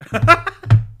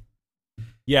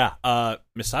 Yeah,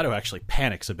 Misato actually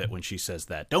panics a bit when she says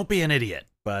that. Don't be an idiot,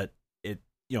 but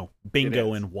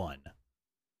bingo in one.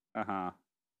 Uh-huh.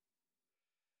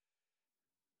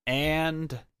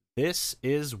 And this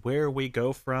is where we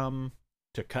go from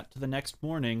to cut to the next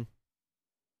morning.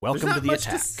 Welcome to the attack. There's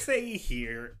not much to say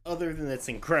here, other than it's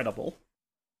incredible.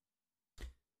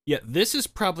 Yeah, this is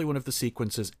probably one of the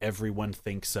sequences everyone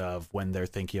thinks of when they're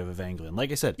thinking of Evangelion.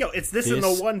 Like I said... it's this in the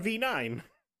 1v9.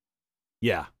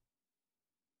 Yeah.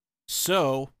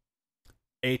 So,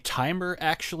 a timer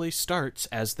actually starts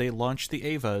as they launch the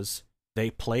Evas. They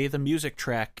play the music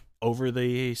track over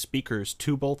the speakers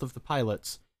to both of the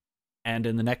pilots, and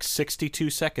in the next 62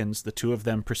 seconds, the two of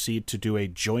them proceed to do a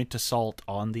joint assault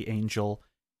on the Angel.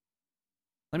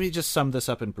 Let me just sum this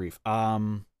up in brief.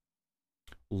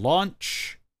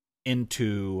 Launch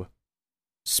into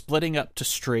splitting up to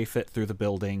strafe it through the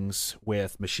buildings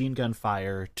with machine gun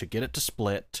fire to get it to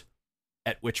split,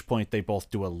 at which point they both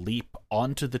do a leap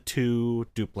onto the two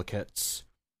duplicates.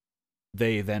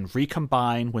 They then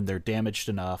recombine when they're damaged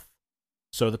enough.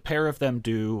 So the pair of them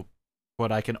do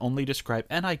what I can only describe,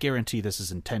 and I guarantee this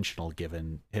is intentional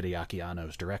given Hideaki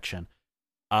Anno's direction,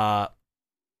 a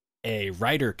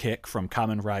rider kick from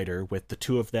Kamen Rider with the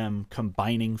two of them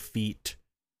combining feet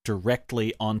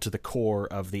directly onto the core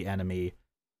of the enemy,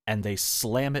 and they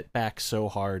slam it back so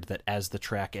hard that as the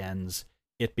track ends,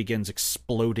 it begins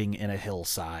exploding in a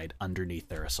hillside underneath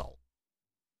their assault.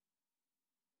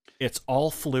 It's all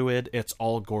fluid, it's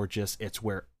all gorgeous, it's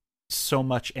where so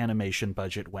much animation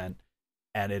budget went,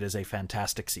 and it is a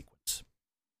fantastic sequence.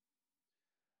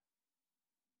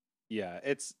 Yeah,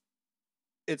 it's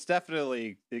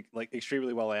definitely like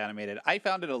extremely well animated. I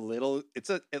found it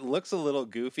it looks a little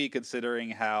goofy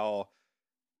considering how,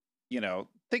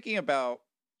 thinking about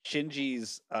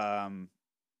Shinji's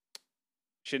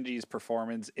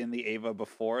performance in the Eva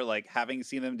before, like having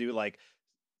seen them do like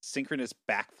synchronous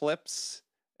backflips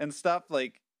and stuff,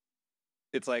 like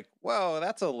it's like, whoa,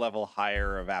 that's a level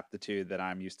higher of aptitude than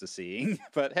I'm used to seeing.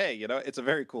 But hey, it's a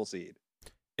very cool scene.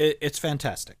 It's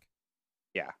fantastic.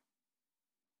 Yeah.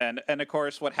 And of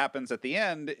course, what happens at the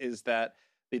end is that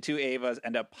the two Evas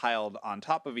end up piled on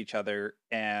top of each other,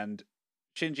 and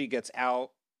Shinji gets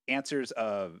out, answers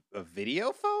a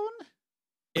video phone?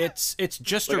 It's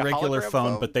just Like a a regular hologram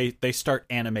phone, phone? but they start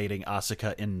animating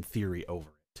Asuka in theory over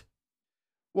it.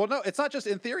 Well, no, it's not just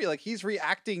in theory. Like, he's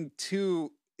reacting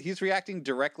to he's reacting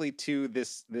directly to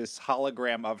this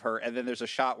hologram of her, and then there's a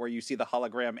shot where you see the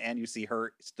hologram and you see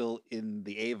her still in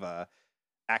the Ava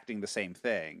acting the same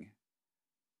thing.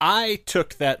 I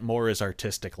took that more as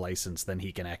artistic license than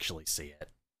he can actually see it.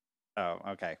 Oh,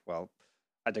 okay. Well,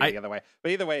 I took it the other way.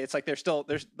 But either way, it's like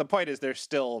the point is they're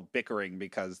still bickering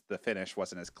because the finish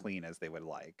wasn't as clean as they would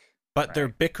like. But right? They're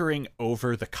bickering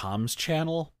over the comms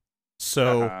channel.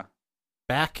 So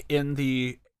back in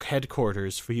the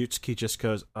headquarters, Fuyutsuki just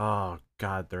goes, "Oh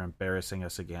God, they're embarrassing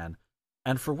us again."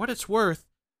 And for what it's worth,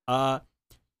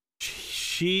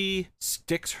 she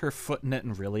sticks her foot in it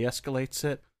and really escalates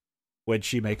it when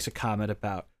she makes a comment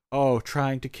about, "Oh,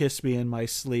 trying to kiss me in my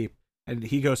sleep." And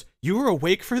he goes, "You were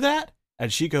awake for that?"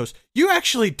 And she goes, "You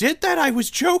actually did that? I was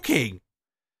joking."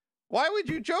 Why would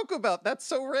you joke about that? That's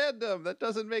so random. That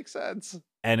doesn't make sense.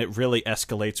 And it really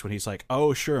escalates when he's like,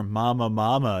 "Oh, sure,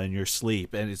 mama in your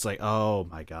sleep." And it's like, oh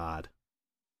my God.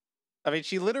 I mean,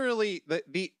 she literally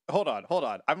the hold on.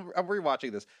 I'm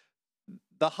rewatching this.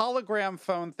 The hologram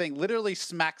phone thing literally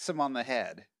smacks him on the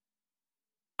head.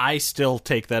 I still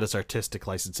take that as artistic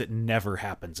license. It never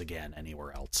happens again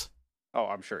anywhere else. Oh,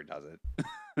 I'm sure it doesn't.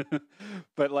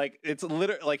 But like, it's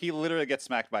literally like he literally gets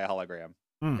smacked by a hologram.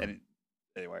 And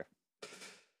anyway,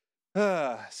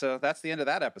 so that's the end of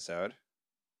that episode.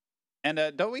 And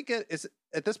don't we get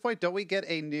at this point? Don't we get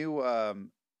a new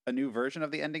version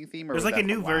of the ending theme? Or there's like a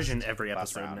new version every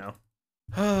episode now.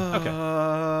 Okay,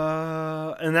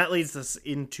 and that leads us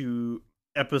into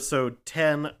episode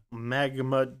 10,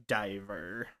 Magma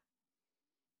Diver.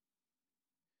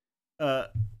 The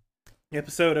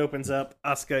episode opens up.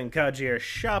 Asuka and Kaji are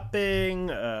shopping.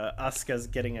 Asuka's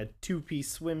getting a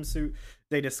 2-piece swimsuit.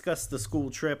 They discuss the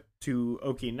school trip to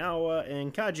Okinawa,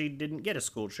 and Kaji didn't get a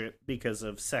school trip because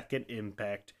of Second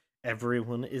Impact.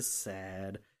 Everyone is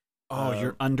sad. Oh,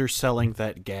 you're underselling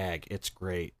that gag. It's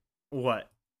great. What?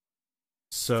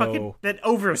 So fucking then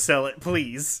oversell it,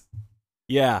 please.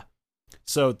 Yeah.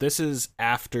 So this is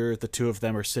after the two of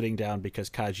them are sitting down because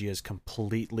Kaji is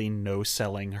completely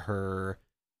no-selling her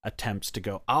attempts to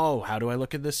go, "Oh, how do I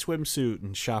look at this swimsuit?"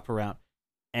 and shop around.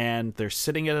 And they're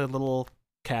sitting at a little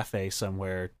cafe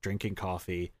somewhere drinking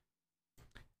coffee.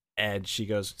 And she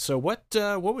goes, "So what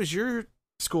was your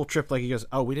school trip like?" He goes,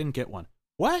 "Oh, we didn't get one."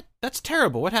 "What? That's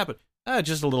terrible. What happened?"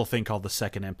 Just a little thing called the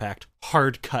Second Impact."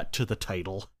 Hard cut to the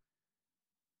title.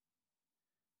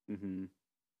 Mm-hmm.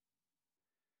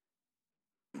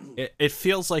 It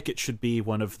feels like it should be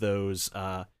one of those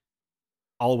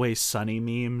Always Sunny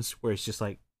memes where it's just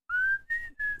like,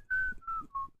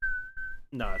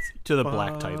 no, it's to the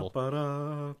black title.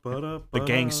 The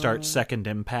gang starts Second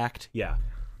Impact. Yeah.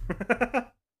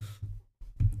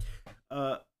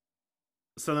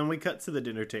 So then we cut to the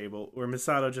dinner table where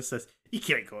Misato just says, "You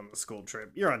can't go on the school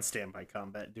trip. You're on standby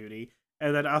combat duty."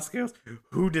 And then Asuka goes,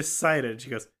 "Who decided?" She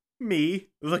goes, "Me,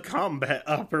 the combat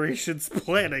operations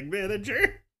planning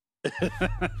manager."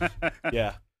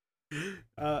 Yeah.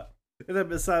 And then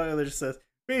Misato just says,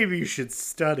 "Maybe you should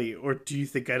study, or do you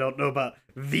think I don't know about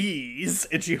these?"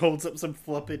 And she holds up some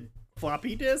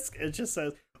floppy disk and just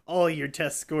says, "All your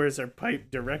test scores are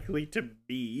piped directly to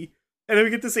me." And then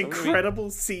we get this incredible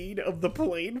scene of the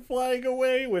plane flying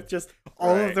away with just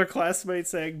all of their classmates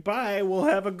saying, "Bye, we'll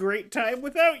have a great time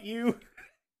without you."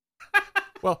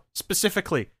 Well,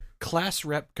 specifically, class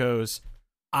rep goes,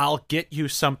 "I'll get you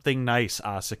something nice,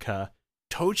 Asuka."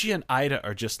 Toji and Ida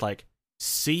are just like,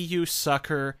 "See you,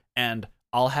 sucker, and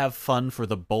I'll have fun for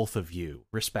the both of you,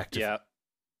 respectively."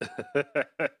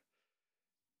 Yeah.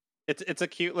 It's a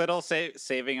cute little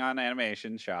saving on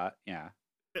animation shot. Yeah.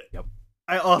 Yep.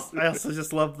 I also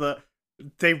just love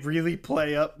they really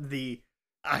play up the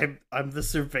I'm the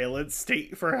surveillance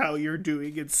state for how you're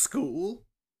doing in school.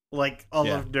 Like all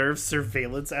of NERV's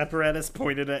surveillance apparatus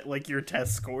pointed at like your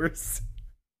test scores.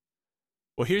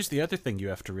 Well, here's the other thing you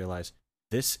have to realize.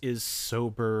 This is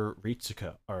sober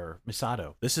Ritsuka, or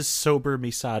Misato. This is sober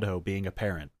Misato being a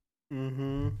parent.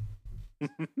 Mm-hmm.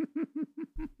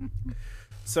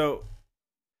 So,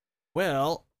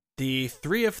 well, the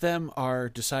three of them are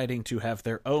deciding to have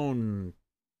their own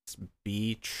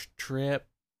beach trip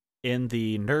in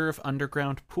the NERV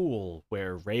underground pool,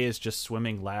 where Rei is just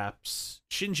swimming laps,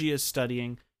 Shinji is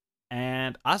studying,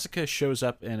 and Asuka shows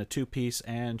up in a 2-piece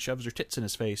and shoves her tits in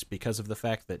his face because of the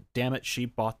fact that, damn it, she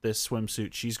bought this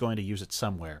swimsuit, she's going to use it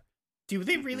somewhere. Do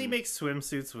they really make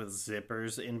swimsuits with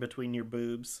zippers in between your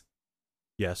boobs?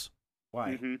 Yes.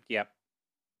 Why? Mm-hmm. Yep.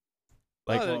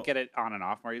 Like, get it on and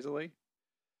off more easily.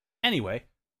 Anyway,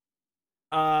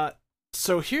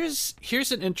 so here's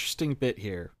an interesting bit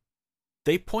here.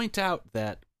 They point out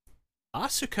that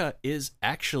Asuka is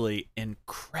actually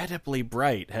incredibly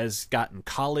bright, has gotten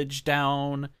college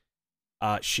down.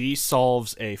 She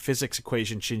solves a physics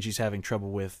equation Shinji's having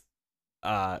trouble with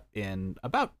in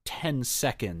about 10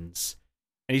 seconds.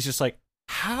 And he's just like,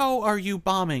 how are you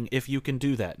bombing if you can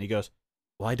do that? And he goes,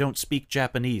 well, I don't speak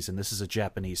Japanese, and this is a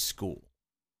Japanese school.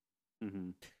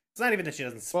 Mm-hmm. It's not even that she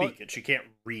doesn't speak it; she can't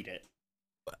read it.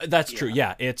 That's true.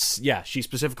 Yeah, she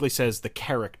specifically says the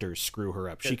characters screw her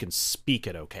up. She can speak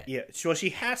it okay. Yeah, well, she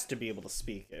has to be able to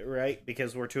speak it, right?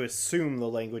 Because we're to assume the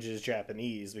language is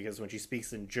Japanese, because when she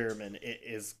speaks in German, it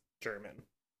is German.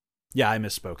 Yeah, I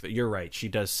misspoke. You're right. She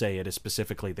does say it is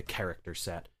specifically the character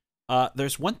set.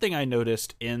 There's one thing I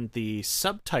noticed in the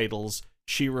subtitles.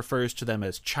 She refers to them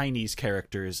as Chinese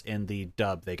characters. In the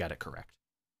dub, they got it correct.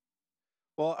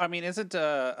 Well, I mean, isn't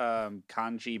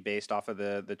kanji based off of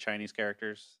the Chinese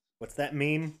characters? What's that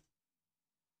mean?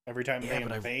 Every time they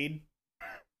invade?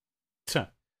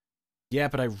 Yeah,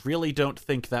 but I really don't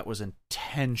think that was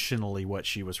intentionally what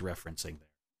she was referencing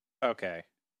there. Okay.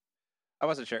 I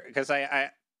wasn't sure, because I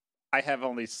have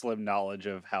only slim knowledge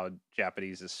of how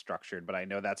Japanese is structured, but I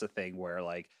know that's a thing where,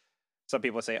 like, some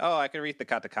people say, oh, I can read the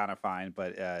katakana fine,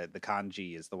 but the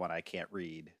kanji is the one I can't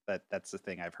read. That's the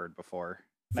thing I've heard before.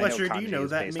 Fletcher, do you know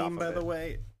that meme, by the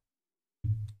way?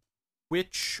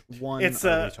 Which one it's,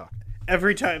 are we talking?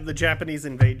 Every time the Japanese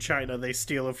invade China, they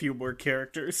steal a few more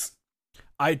characters.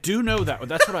 I do know that.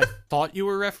 That's what I thought you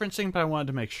were referencing, but I wanted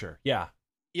to make sure. Yeah.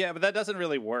 Yeah, but that doesn't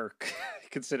really work,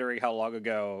 considering how long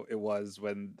ago it was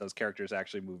when those characters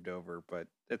actually moved over, but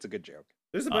it's a good joke.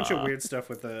 There's a bunch of weird stuff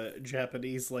with the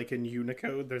Japanese, like in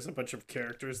Unicode. There's a bunch of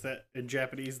characters that in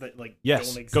Japanese that don't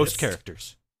exist. Ghost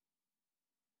characters.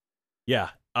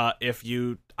 Yeah.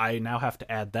 I now have to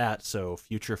add that, so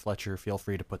future Fletcher, feel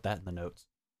free to put that in the notes.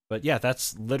 But yeah,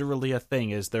 that's literally a thing,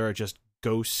 is there are just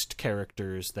ghost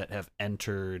characters that have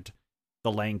entered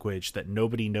the language that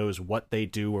nobody knows what they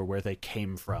do or where they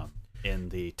came from in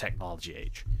the technology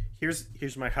age.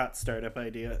 Here's my hot startup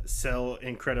idea. Sell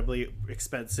incredibly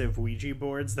expensive Ouija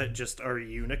boards that just are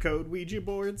Unicode Ouija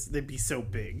boards. They'd be so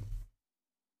big.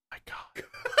 My God.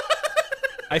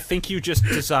 I think you just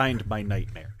designed my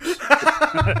nightmare.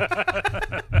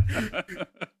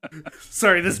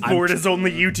 Sorry, this board is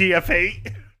only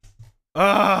UTF-8.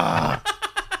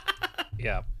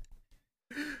 Yeah.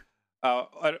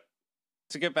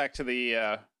 To get back to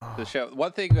the show,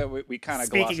 one thing that we kind of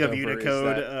glossed over. Speaking of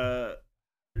Unicode,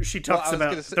 she talks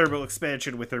about thermal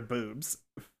expansion with her boobs.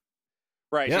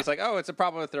 Right, yeah. She's like, oh, it's a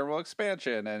problem with thermal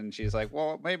expansion. And she's like,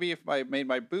 well, maybe if I made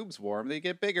my boobs warm, they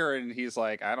get bigger. And he's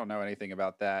like, I don't know anything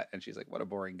about that. And she's like, what a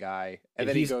boring guy. And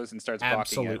then he goes and starts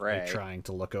balking at Ray. Trying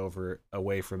to look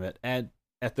away from it. And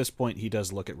at this point, he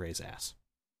does look at Ray's ass.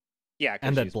 Yeah,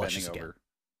 and then blushes again.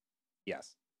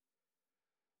 Yes.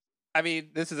 I mean,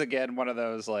 this is, again, one of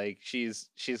those, like, she's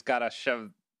got to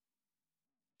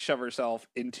shove herself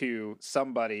into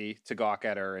somebody to gawk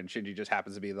at her, and Shinji just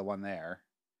happens to be the one there.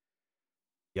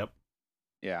 Yep.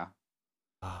 Yeah.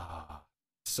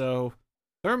 So,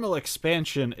 thermal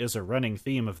expansion is a running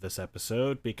theme of this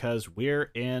episode because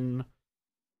we're in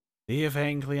the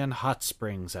Evangelion Hot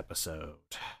Springs episode.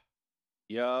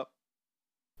 Yup.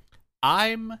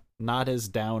 I'm not as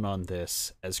down on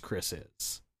this as Chris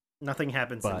is. Nothing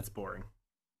happens and it's boring.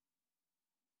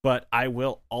 But I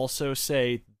will also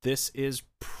say this is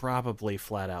probably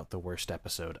flat out the worst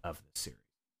episode of the series.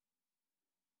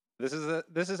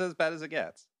 This is as bad as it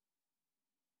gets.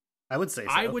 I would say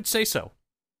so. I would say so.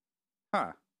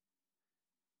 Huh.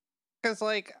 Because,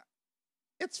 like,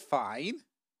 it's fine.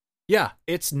 Yeah,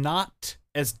 it's not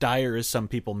as dire as some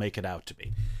people make it out to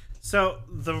be. So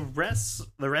the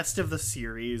rest of the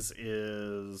series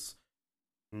is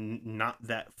not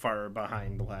that far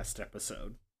behind the last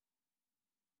episode.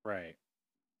 Right.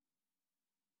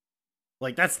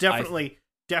 Like, that's definitely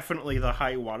the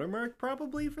high watermark,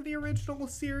 probably, for the original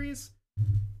series.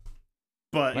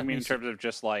 But I mean, in terms of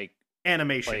just, like,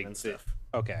 animation and stuff.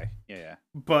 Okay, yeah.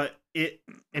 But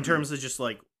in terms of just,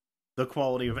 like, the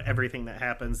quality of everything that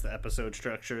happens, the episode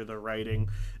structure, the writing.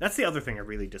 That's the other thing I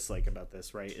really dislike about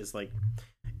this, right? Is, like,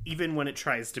 even when it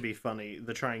tries to be funny,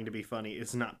 the trying to be funny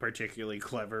is not particularly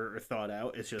clever or thought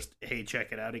out. It's just, hey,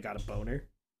 check it out, he got a boner.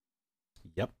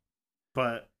 Yep.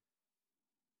 But,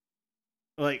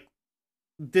 like,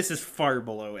 this is far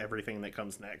below everything that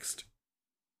comes next.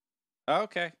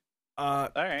 Okay. All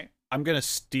right. I'm going to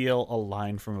steal a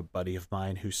line from a buddy of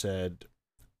mine who said,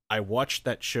 I watched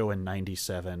that show in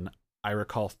 97. I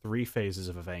recall 3 phases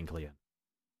of Evangelion.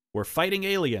 We're fighting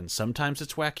aliens. Sometimes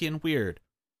it's wacky and weird.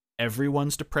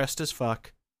 Everyone's depressed as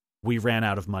fuck. We ran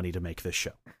out of money to make this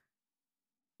show.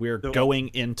 We're going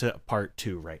into part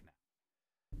 2 right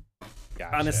now.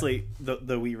 Gotcha. Honestly,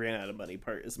 the we ran out of money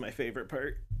part is my favorite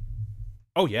part.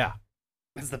 Oh yeah,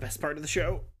 That's the best part of the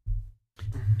show.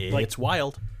 it's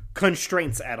wild.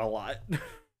 Constraints add a lot.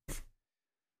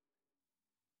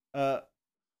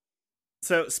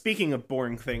 So speaking of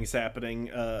boring things happening,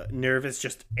 Nerve is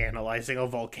just analyzing a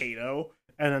volcano,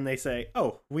 and then they say,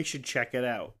 "Oh, we should check it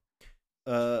out."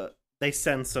 They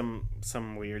send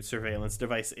some weird surveillance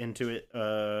device into it,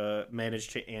 manage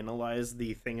to analyze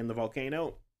the thing in the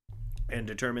volcano, and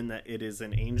determine that it is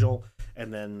an angel.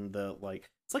 And then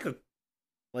it's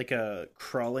like a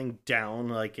crawling down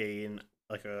like a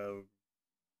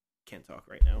can't talk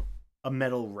right now, a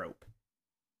metal rope,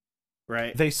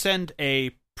 right? They send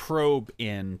a probe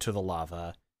into the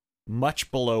lava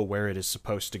much below where it is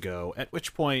supposed to go, at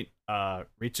which point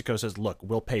Ritsuko says, "Look,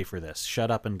 we'll pay for this.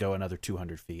 Shut up and go another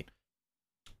 200 feet."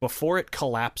 Before it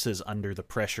collapses under the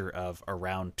pressure of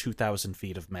around 2,000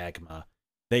 feet of magma,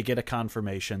 they get a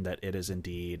confirmation that it is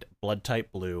indeed blood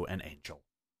type blue and angel.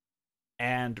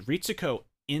 And Ritsuko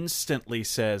instantly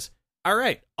says, "All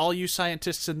right, all you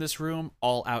scientists in this room,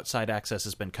 all outside access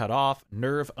has been cut off.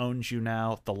 Nerve owns you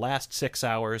now. The last 6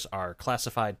 hours are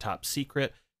classified top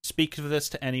secret. Speak of this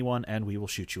to anyone and we will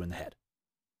shoot you in the head."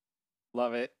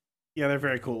 Love it. Yeah, they're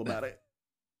very cool about it.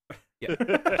 Yeah.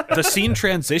 The scene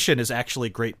transition is actually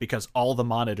great because all the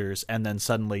monitors and then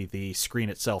suddenly the screen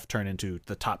itself turn into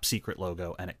the top secret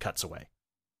logo and it cuts away.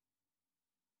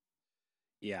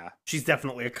 Yeah. She's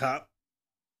definitely a cop.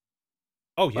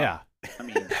 Oh yeah. I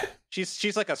mean,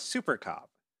 she's like a super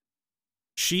cop.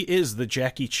 She is the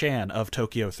Jackie Chan of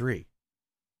Tokyo 3.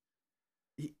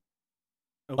 Okay.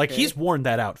 Like, he's worn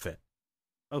that outfit.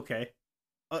 Okay.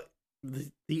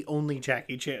 The only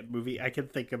Jackie Chan movie I can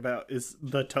think about is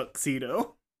The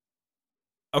Tuxedo.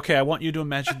 Okay, I want you to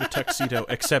imagine the tuxedo,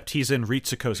 except he's in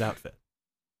Ritsuko's outfit.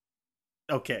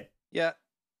 Okay. Yeah.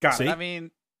 Got See? it. I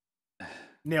mean,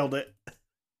 Nailed it.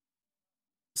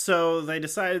 So they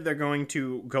decided they're going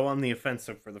to go on the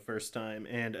offensive for the first time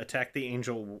and attack the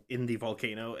angel in the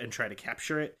volcano and try to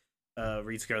capture it.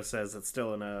 Ritsuko says it's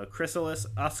still in a chrysalis.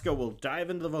 Asuka will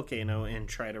dive into the volcano and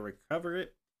try to recover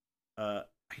it.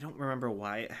 I don't remember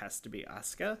why it has to be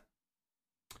Asuka.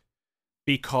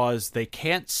 Because they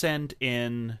can't send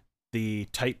in the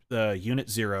Unit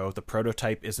 0. The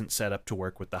prototype isn't set up to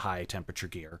work with the high temperature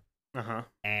gear. Uh-huh.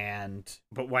 And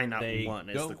But why not they one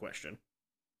is the question.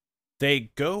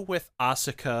 They go with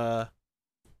Asuka.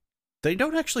 They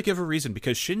don't actually give a reason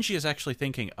because Shinji is actually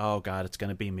thinking, "Oh god, it's going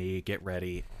to be me, get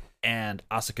ready." And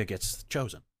Asuka gets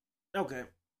chosen. Okay.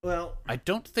 Well, I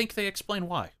don't think they explain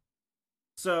why.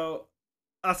 so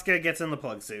Asuka gets in the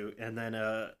plug suit, and then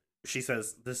she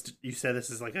says, "This you said this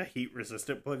is like a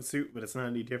heat-resistant plug suit, but it's not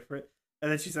any different." And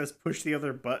then she says, "Push the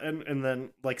other button," and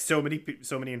then like so many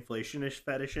inflation-ish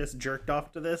fetishists jerked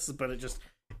off to this, but it just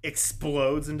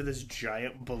explodes into this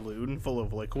giant balloon full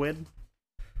of liquid.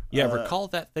 Yeah, recall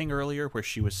that thing earlier where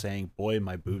she was saying, "Boy,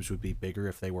 my boobs would be bigger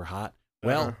if they were hot."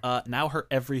 Well, now her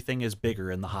everything is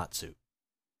bigger in the hot suit.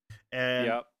 And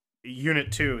yep.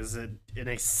 Unit 2 is in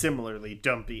a similarly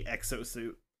dumpy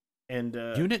exosuit. And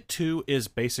Unit 2 is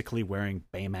basically wearing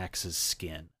Baymax's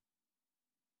skin.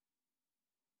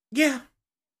 Yeah,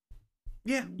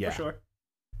 Yeah. for sure.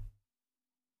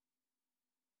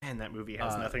 And that movie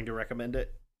has nothing to recommend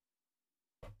it.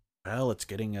 Well, it's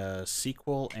getting a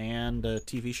sequel and a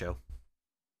TV show.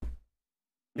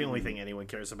 The only thing anyone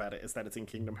cares about it is that it's in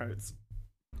Kingdom Hearts.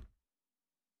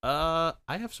 I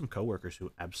have some coworkers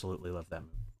who absolutely love that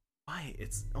movie. Why?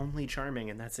 It's only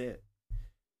charming, and that's it.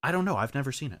 I don't know. I've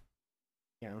never seen it.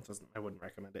 Yeah, I wouldn't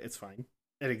recommend it. It's fine.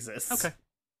 It exists.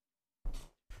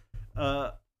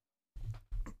 Okay.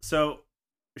 So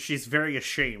she's very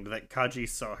ashamed that Kaji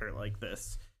saw her like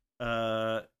this.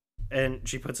 And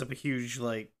she puts up a huge,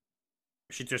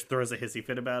 she just throws a hissy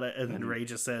fit about it, and then Rei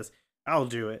just says, "I'll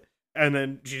do it." And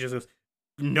then she just goes,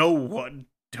 "No one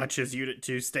touches Unit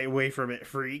 2, stay away from it,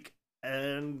 freak."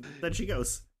 And then she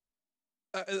goes.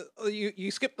 You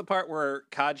skipped the part where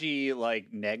Kaji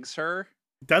negs her.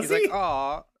 Does He's he? like,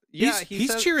 "Aw." Yeah,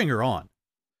 he's says, cheering her on.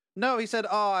 No, he said,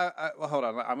 "Oh, well, hold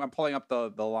on. I'm pulling up the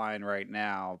line right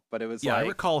now." But it was I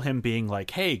recall him being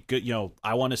like, "Hey, good,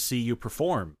 I want to see you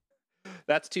perform."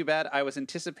 "That's too bad. I was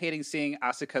anticipating seeing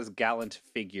Asuka's gallant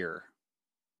figure,"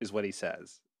 is what he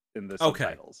says in the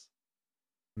subtitles.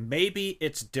 Maybe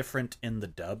it's different in the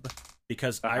dub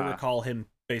because I recall him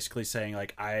basically saying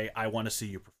I want to see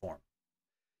you perform.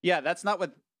 Yeah, that's not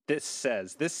what this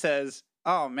says. This says,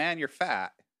 "Oh man, you're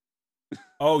fat."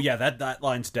 Oh yeah, that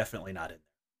line's definitely not in there.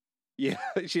 Yeah,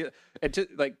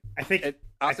 I think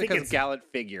Asuka's gallant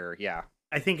figure. Yeah,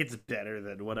 I think it's better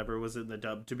than whatever was in the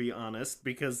dub, to be honest,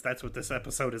 because that's what this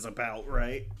episode is about,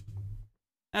 right?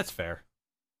 That's fair.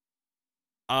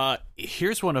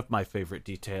 Here's one of my favorite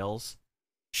details.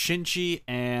 Shinji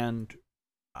and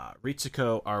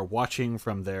Ritsuko are watching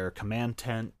from their command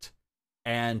tent,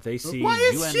 and they see Why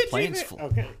is UN Shinji planes. there?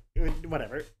 Okay,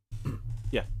 whatever.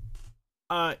 Yeah.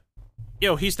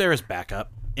 He's there as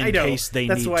backup in I know. case they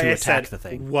That's need why to I attack said the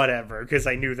thing. Whatever, because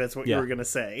I knew that's what you Yeah. were gonna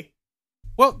say.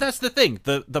 Well, that's the thing.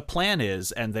 The plan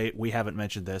is, and we haven't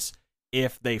mentioned this,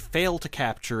 if they fail to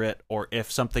capture it or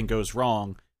if something goes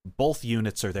wrong, both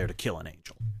units are there to kill an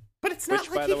angel. But it's not Which,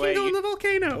 by like you the can way, go in the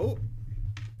volcano.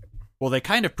 Well, they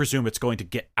kind of presume it's going to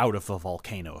get out of the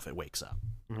volcano if it wakes up.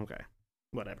 Okay,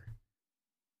 whatever.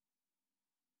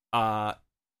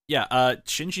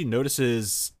 Shinji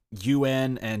notices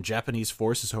UN and Japanese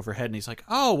forces overhead, and he's like,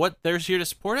 "Oh, what? They're here to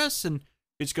support us?" And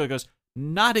Ritsuko goes,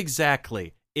 "Not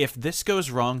exactly. If this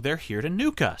goes wrong, they're here to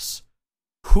nuke us."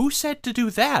 Who said to do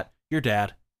that? Your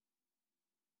dad.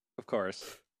 Of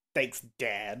course. Thanks,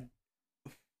 Dad.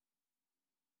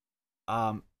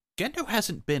 Gendo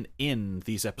hasn't been in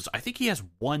these episodes. I think he has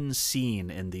one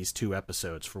scene in these 2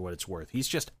 episodes, for what it's worth. He's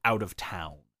just out of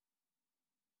town.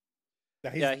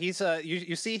 Yeah, he's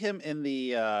you see him in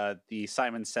the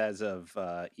Simon Says of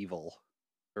evil,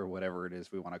 or whatever it is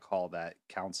we want to call that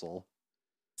council.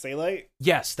 Seele?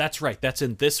 Yes, that's right. That's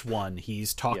in this one.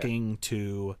 He's talking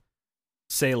to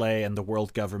Seele and the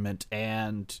world government,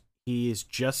 and he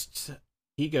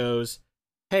goes,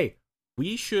 "Hey,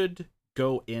 we should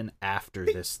go in after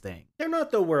this thing." They're not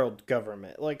the world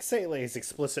government. Like, Seele is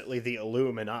explicitly the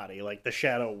Illuminati, like the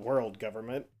Shadow World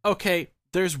government. Okay,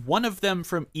 there's one of them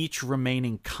from each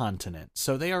remaining continent,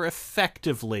 so they are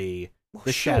effectively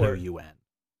the Shadow UN.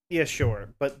 Yeah,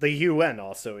 sure. But the UN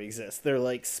also exists. They're,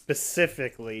 like,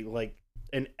 specifically, like,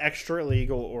 an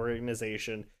extra-legal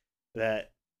organization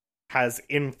that has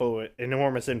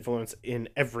enormous influence in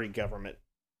every government.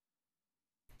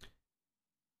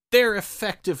 They're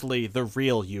effectively the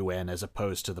real UN as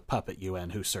opposed to the puppet UN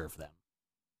who serve them.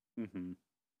 Mm-hmm.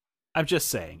 I'm just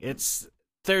saying,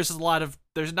 there's not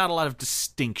a lot of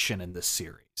distinction in this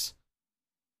series.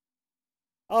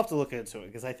 I'll have to look into it,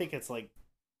 because I think it's, like,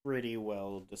 pretty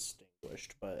well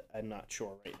distinguished, but I'm not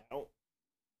sure right now.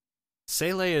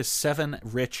 Seele is 7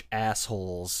 rich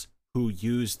assholes who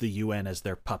use the UN as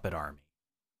their puppet army.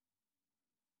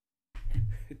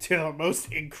 To the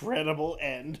most incredible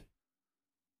end.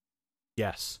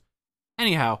 Yes.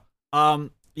 Anyhow,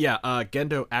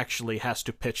 Gendo actually has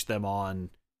to pitch them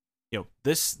on,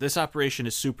 this operation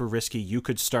is super risky. You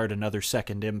could start another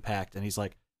Second Impact. And he's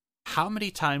like, how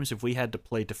many times have we had to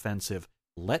play defensive?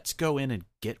 Let's go in and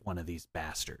get one of these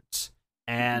bastards.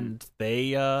 And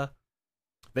they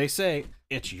say,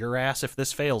 it's your ass if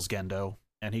this fails, Gendo.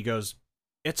 And he goes,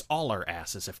 it's all our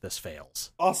asses if this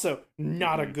fails. Also,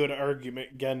 not a good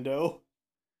argument, Gendo.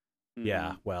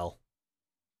 Yeah, well.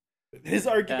 His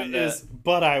argument is,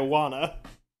 but I wanna.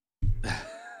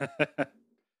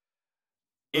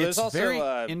 It's also,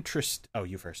 very interesting. Oh,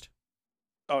 you first.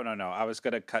 Oh, no. I was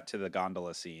going to cut to the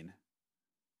gondola scene.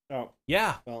 Oh,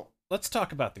 Yeah. well. Let's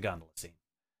talk about the gondola scene.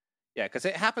 Yeah, because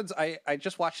it happens. I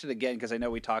just watched it again because I know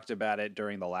we talked about it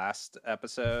during the last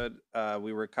episode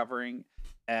we were covering,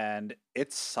 and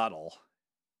it's subtle.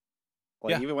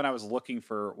 Like, even when I was looking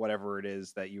for whatever it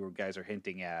is that you guys are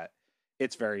hinting at,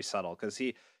 it's very subtle because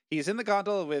he's in the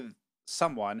gondola with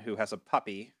someone who has a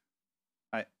puppy.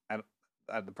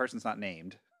 The person's not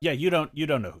named. Yeah, you don't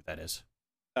know who that is.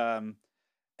 And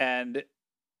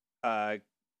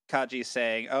Kaji's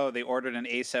saying, "Oh, they ordered an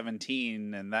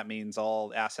A-17, and that means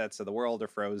all assets of the world are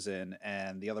frozen."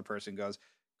 And the other person goes,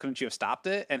 "Couldn't you have stopped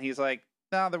it?" And he's like,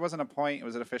 "No, there wasn't a point. It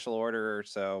was an official order,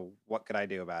 so what could I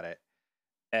do about it?"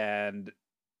 And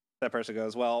that person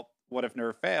goes, "Well, what if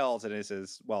Nerve fails?" And he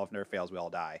says, "Well, if Nerve fails, we all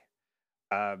die."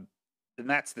 And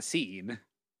that's the scene,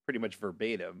 pretty much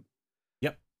verbatim.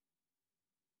 Yep.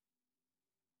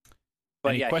 But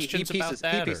Any yeah, questions he about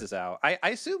that, pieces out. I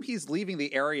assume he's leaving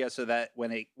the area so that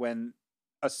when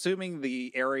assuming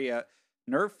the area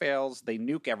Nerve fails, they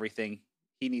nuke everything.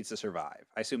 He needs to survive.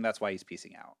 I assume that's why he's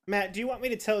piecing out. Matt, do you want me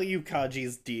to tell you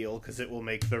Kaji's deal? Because it will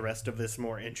make the rest of this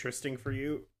more interesting for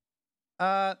you.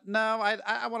 No,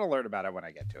 I want to learn about it when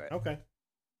I get to it. Okay.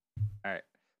 All right.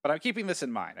 But I'm keeping this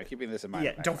in mind.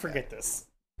 Yeah, don't forget this.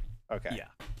 Okay. Yeah.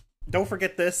 Don't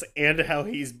forget this and how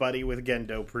he's buddy with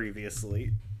Gendo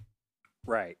previously.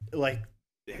 Right. Like,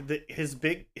 his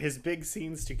big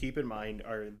scenes to keep in mind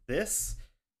are this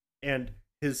and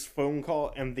his phone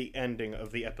call and the ending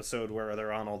of the episode where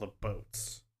they're on all the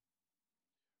boats.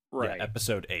 Right. Yeah,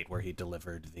 episode 8, where he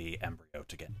delivered the embryo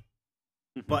to Gendo.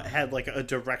 But had like a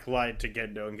direct line to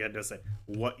Gendo, and Gendo said,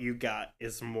 "What you got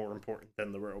is more important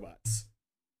than the robots."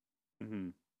 Mm-hmm.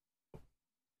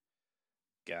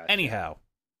 Gotcha. Anyhow,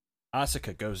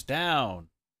 Asuka goes down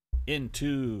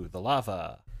into the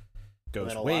lava,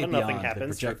 goes and way a lot of beyond nothing the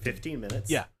happens for projected 15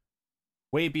 minutes. Yeah,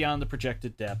 way beyond the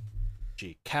projected depth.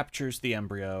 She captures the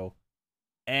embryo,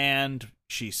 and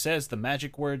she says the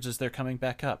magic words as they're coming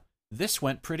back up. This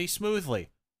went pretty smoothly.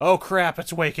 Oh crap,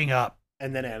 it's waking up.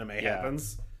 And then anime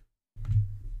happens.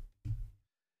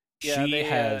 Yeah, She they,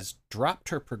 has dropped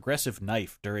her progressive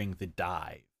knife during the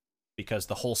dive because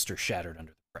the holster shattered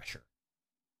under the pressure.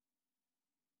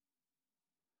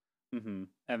 Mm-hmm.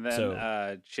 And then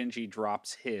So- Shinji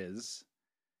drops his.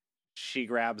 She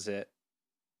grabs it,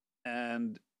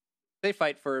 and they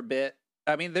fight for a bit.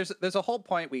 I mean, there's a whole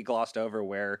point we glossed over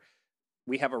where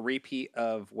we have a repeat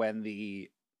of when the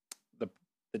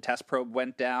test probe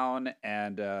went down,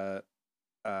 and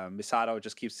Misato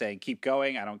just keeps saying, "Keep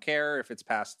going. I don't care if it's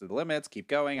past the limits. Keep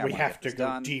going. I We wanna have get to this go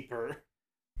done." deeper.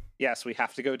 Yes, we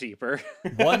have to go deeper.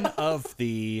 One of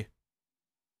the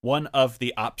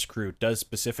ops crew does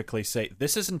specifically say,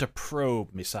 this isn't a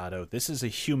probe, Misato. This is a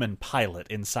human pilot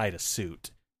inside a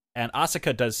suit. And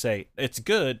Asuka does say, it's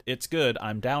good,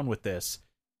 I'm down with this.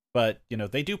 But,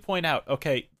 they do point out,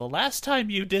 okay, the last time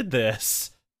you did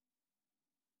this...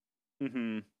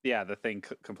 Mm-hmm. Yeah, the thing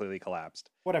completely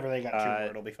collapsed. Whatever, they got 2 more,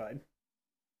 it'll be fine.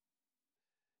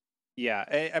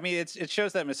 Yeah, I mean, it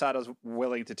shows that Misato's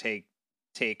willing to take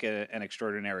an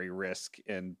extraordinary risk,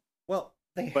 Well,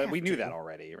 but we knew that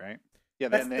already, right? Yeah,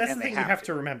 That's and the they thing you have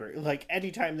to remember. Like,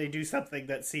 anytime they do something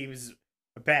that seems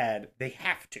bad, they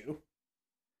have to.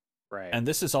 right? And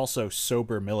this is also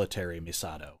sober military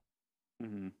Misato.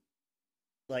 Mm-hmm.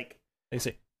 Like, They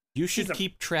say, you should She's a-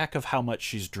 keep track of how much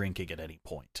she's drinking at any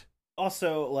point.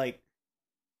 also, like,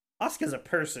 Asuka's a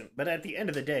person, but at the end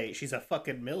of the day, she's a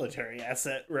fucking military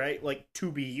asset, right? Like,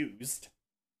 to be used.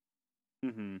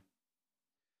 Mm-hmm.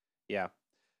 Yeah.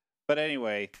 But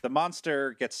anyway, the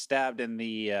monster gets stabbed in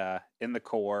the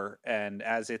core, and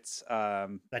as it's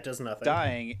That does nothing.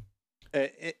 dying,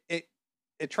 it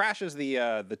trashes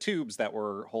the tubes that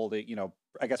were holding,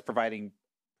 I guess providing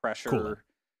pressure,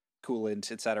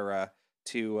 coolant, etc.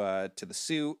 to the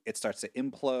suit. It starts to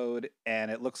implode,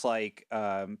 and it looks like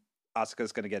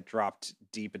Asuka's going to get dropped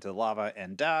deep into the lava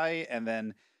and die. And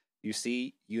then you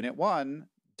see Unit 1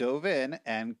 dove in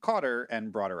and caught her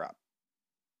and brought her up.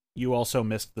 You also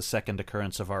missed the second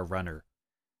occurrence of our runner,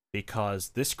 because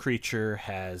this creature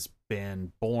has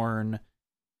been born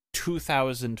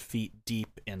 2,000 feet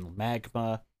deep in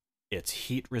magma. It's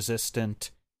heat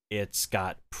resistant. It's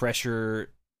got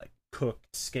pressure, like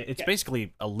cooked skin. It's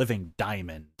basically a living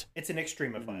diamond. It's an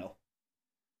extremophile.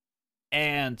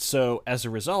 And so, as a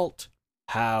result,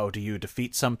 how do you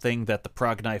defeat something that the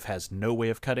prog knife has no way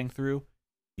of cutting through?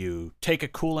 You take a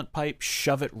coolant pipe,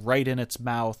 shove it right in its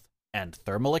mouth, and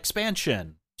thermal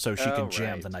expansion, so she can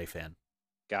jam right. the knife in.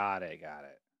 Got it.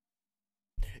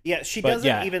 Yeah, she But doesn't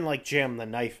yeah. even, like, jam the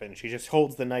knife in. She just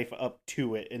holds the knife up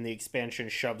to it, and the expansion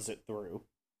shoves it through.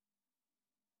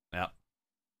 Yeah.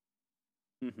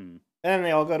 Mm-hmm. And then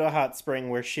they all go to a hot spring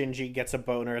where Shinji gets a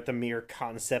boner at the mere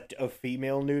concept of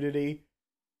female nudity.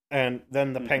 And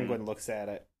then the penguin looks at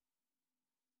it.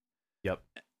 Yep.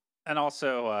 And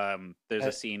also, there's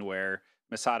a scene where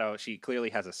Misato, she clearly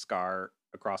has a scar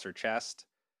across her chest,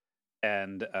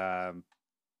 and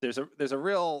there's a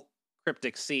real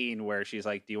cryptic scene where she's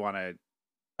like, "Do you want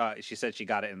to?" She said she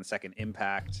got it in the second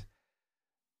impact,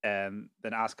 and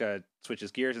then Asuka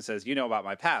switches gears and says, "You know about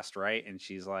my past, right?" And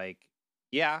she's like,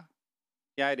 "Yeah,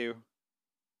 I do."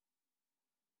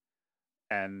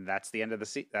 And that's the end of the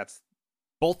scene. That's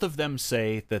Both of them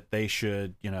say that they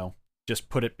should, just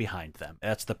put it behind them.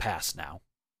 That's the past now.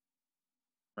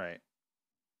 right.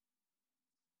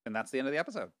 And that's the end of the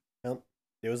episode. Well,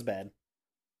 it was bad.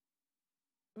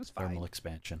 It was fine. Thermal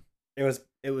expansion. It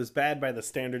was bad by the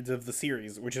standards of the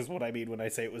series, which is what I mean when I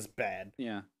say it was bad.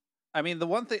 Yeah. I mean, the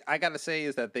one thing I got to say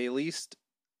is that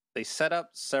they set up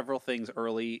several things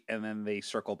early and then they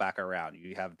circle back around.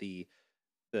 You have the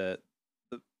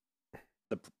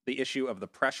issue of the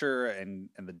pressure and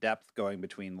the depth going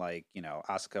between, like,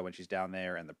 Asuka when she's down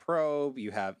there and the probe. You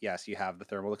have the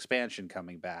thermal expansion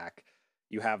coming back.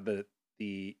 You have the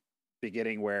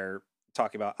beginning where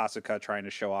talking about Asuka trying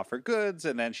to show off her goods,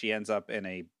 and then she ends up in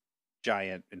a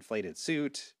giant inflated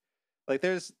suit. Like,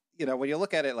 there's, when you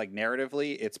look at it, like,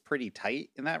 narratively, it's pretty tight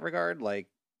in that regard. Like,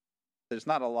 there's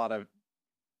not a lot of,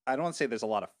 I don't want to say there's a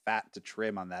lot of fat to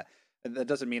trim on that. And that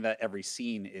doesn't mean that every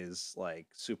scene is, like,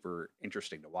 super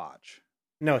interesting to watch.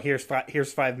 No, here's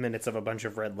 5 minutes of a bunch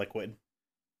of red liquid.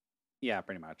 Yeah,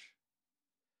 pretty much.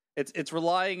 It's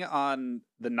relying on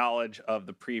the knowledge of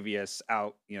the previous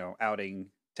outing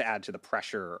to add to the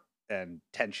pressure and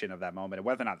tension of that moment, and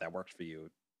whether or not that works for you,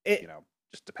 It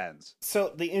just depends.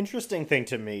 So the interesting thing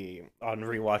to me on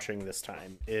rewatching this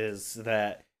time is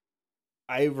that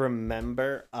I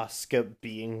remember Asuka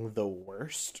being the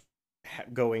worst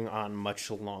going on much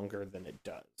longer than it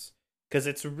does. Because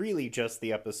it's really just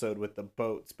the episode with the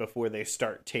boats before they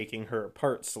start taking her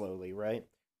apart slowly, right?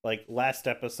 Like, last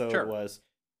episode was,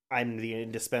 I'm the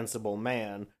indispensable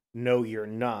man. No, you're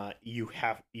not. You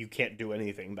can't do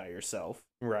anything by yourself,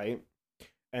 right?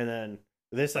 And then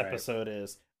this episode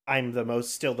is, I'm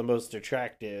still the most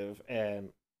attractive, and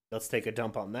let's take a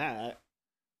dump on that.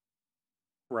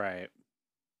 Right.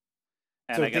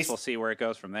 And So I guess we'll see where it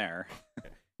goes from there.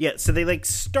 Yeah, so they like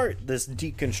start this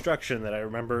deconstruction that I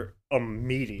remember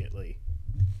immediately.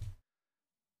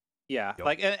 Yeah,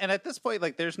 like, and at this point,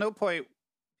 like, there's no point.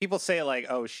 People say like,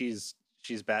 oh, she's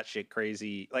batshit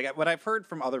crazy. Like, what I've heard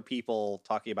from other people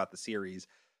talking about the series,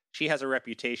 she has a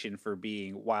reputation for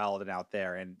being wild and out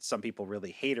there, and some people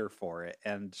really hate her for it.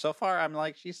 And so far, I'm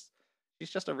like, she's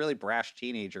just a really brash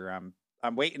teenager.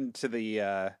 I'm waiting to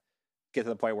get to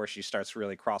the point where she starts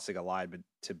really crossing a line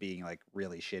to being like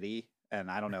really shitty. And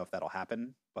I don't know if that'll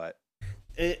happen, but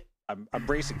I'm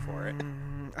bracing for it.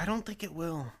 I don't think it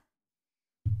will.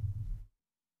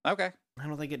 Okay. I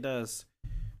don't think it does.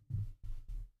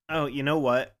 Oh, you know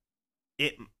what?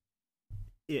 It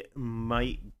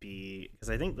might be, because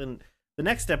I think the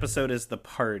next episode is the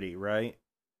party, right?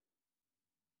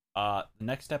 The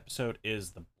next episode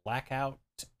is the blackout,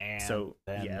 and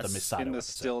then the Misato in the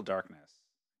episode. Still Darkness.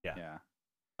 Yeah.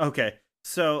 Okay,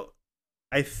 so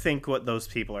I think what those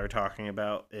people are talking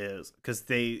about is because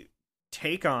they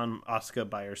take on Asuka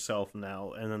by herself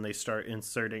now, and then they start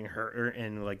inserting her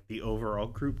in like the overall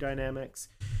group dynamics,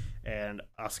 and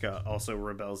Asuka also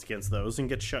rebels against those and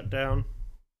gets shut down.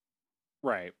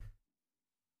 Right.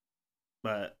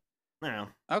 But no.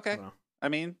 Okay. I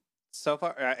mean, so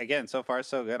far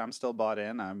so good. I'm still bought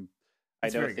in. I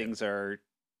know things are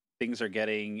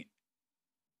getting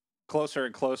closer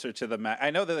and closer to the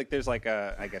I know that like there's like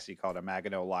I guess you call it a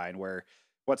Maginot line where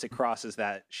once it crosses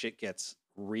that, shit gets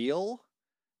real,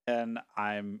 and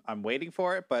I'm waiting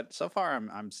for it, but so far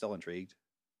I'm still intrigued.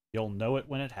 You'll know it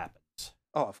when it happens.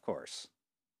 Oh, of course.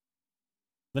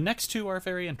 The next two are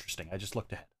very interesting. I just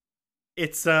looked ahead.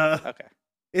 It's okay.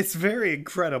 It's very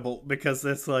incredible because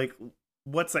it's like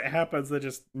once it happens, that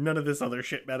just none of this other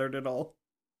shit mattered at all.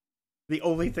 The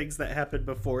only things that happen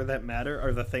before that matter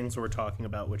are the things we're talking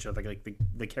about, which are like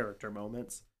the character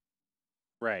moments.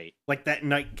 Right. Like that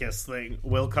night kiss thing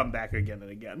will come back again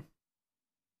and again.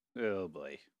 Oh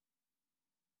boy.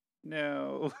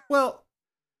 No. Well,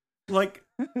 like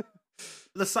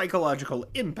the psychological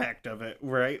impact of it,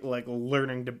 right? Like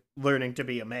learning to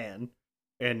be a man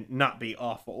and not be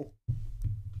awful.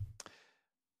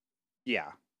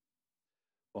 Yeah.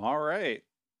 Well, all right.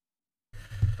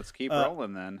 Let's keep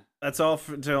rolling then. That's all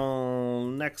until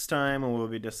next time, and we'll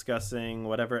be discussing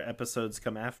whatever episodes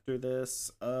come after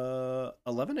this. 11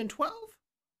 and 12?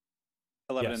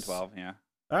 11 and 12, yeah.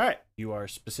 All right. You are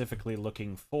specifically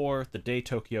looking for The Day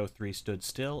Tokyo 3 Stood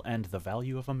Still and The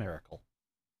Value of a Miracle.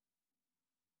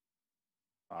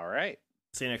 All right.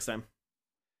 See you next time.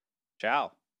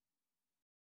 Ciao.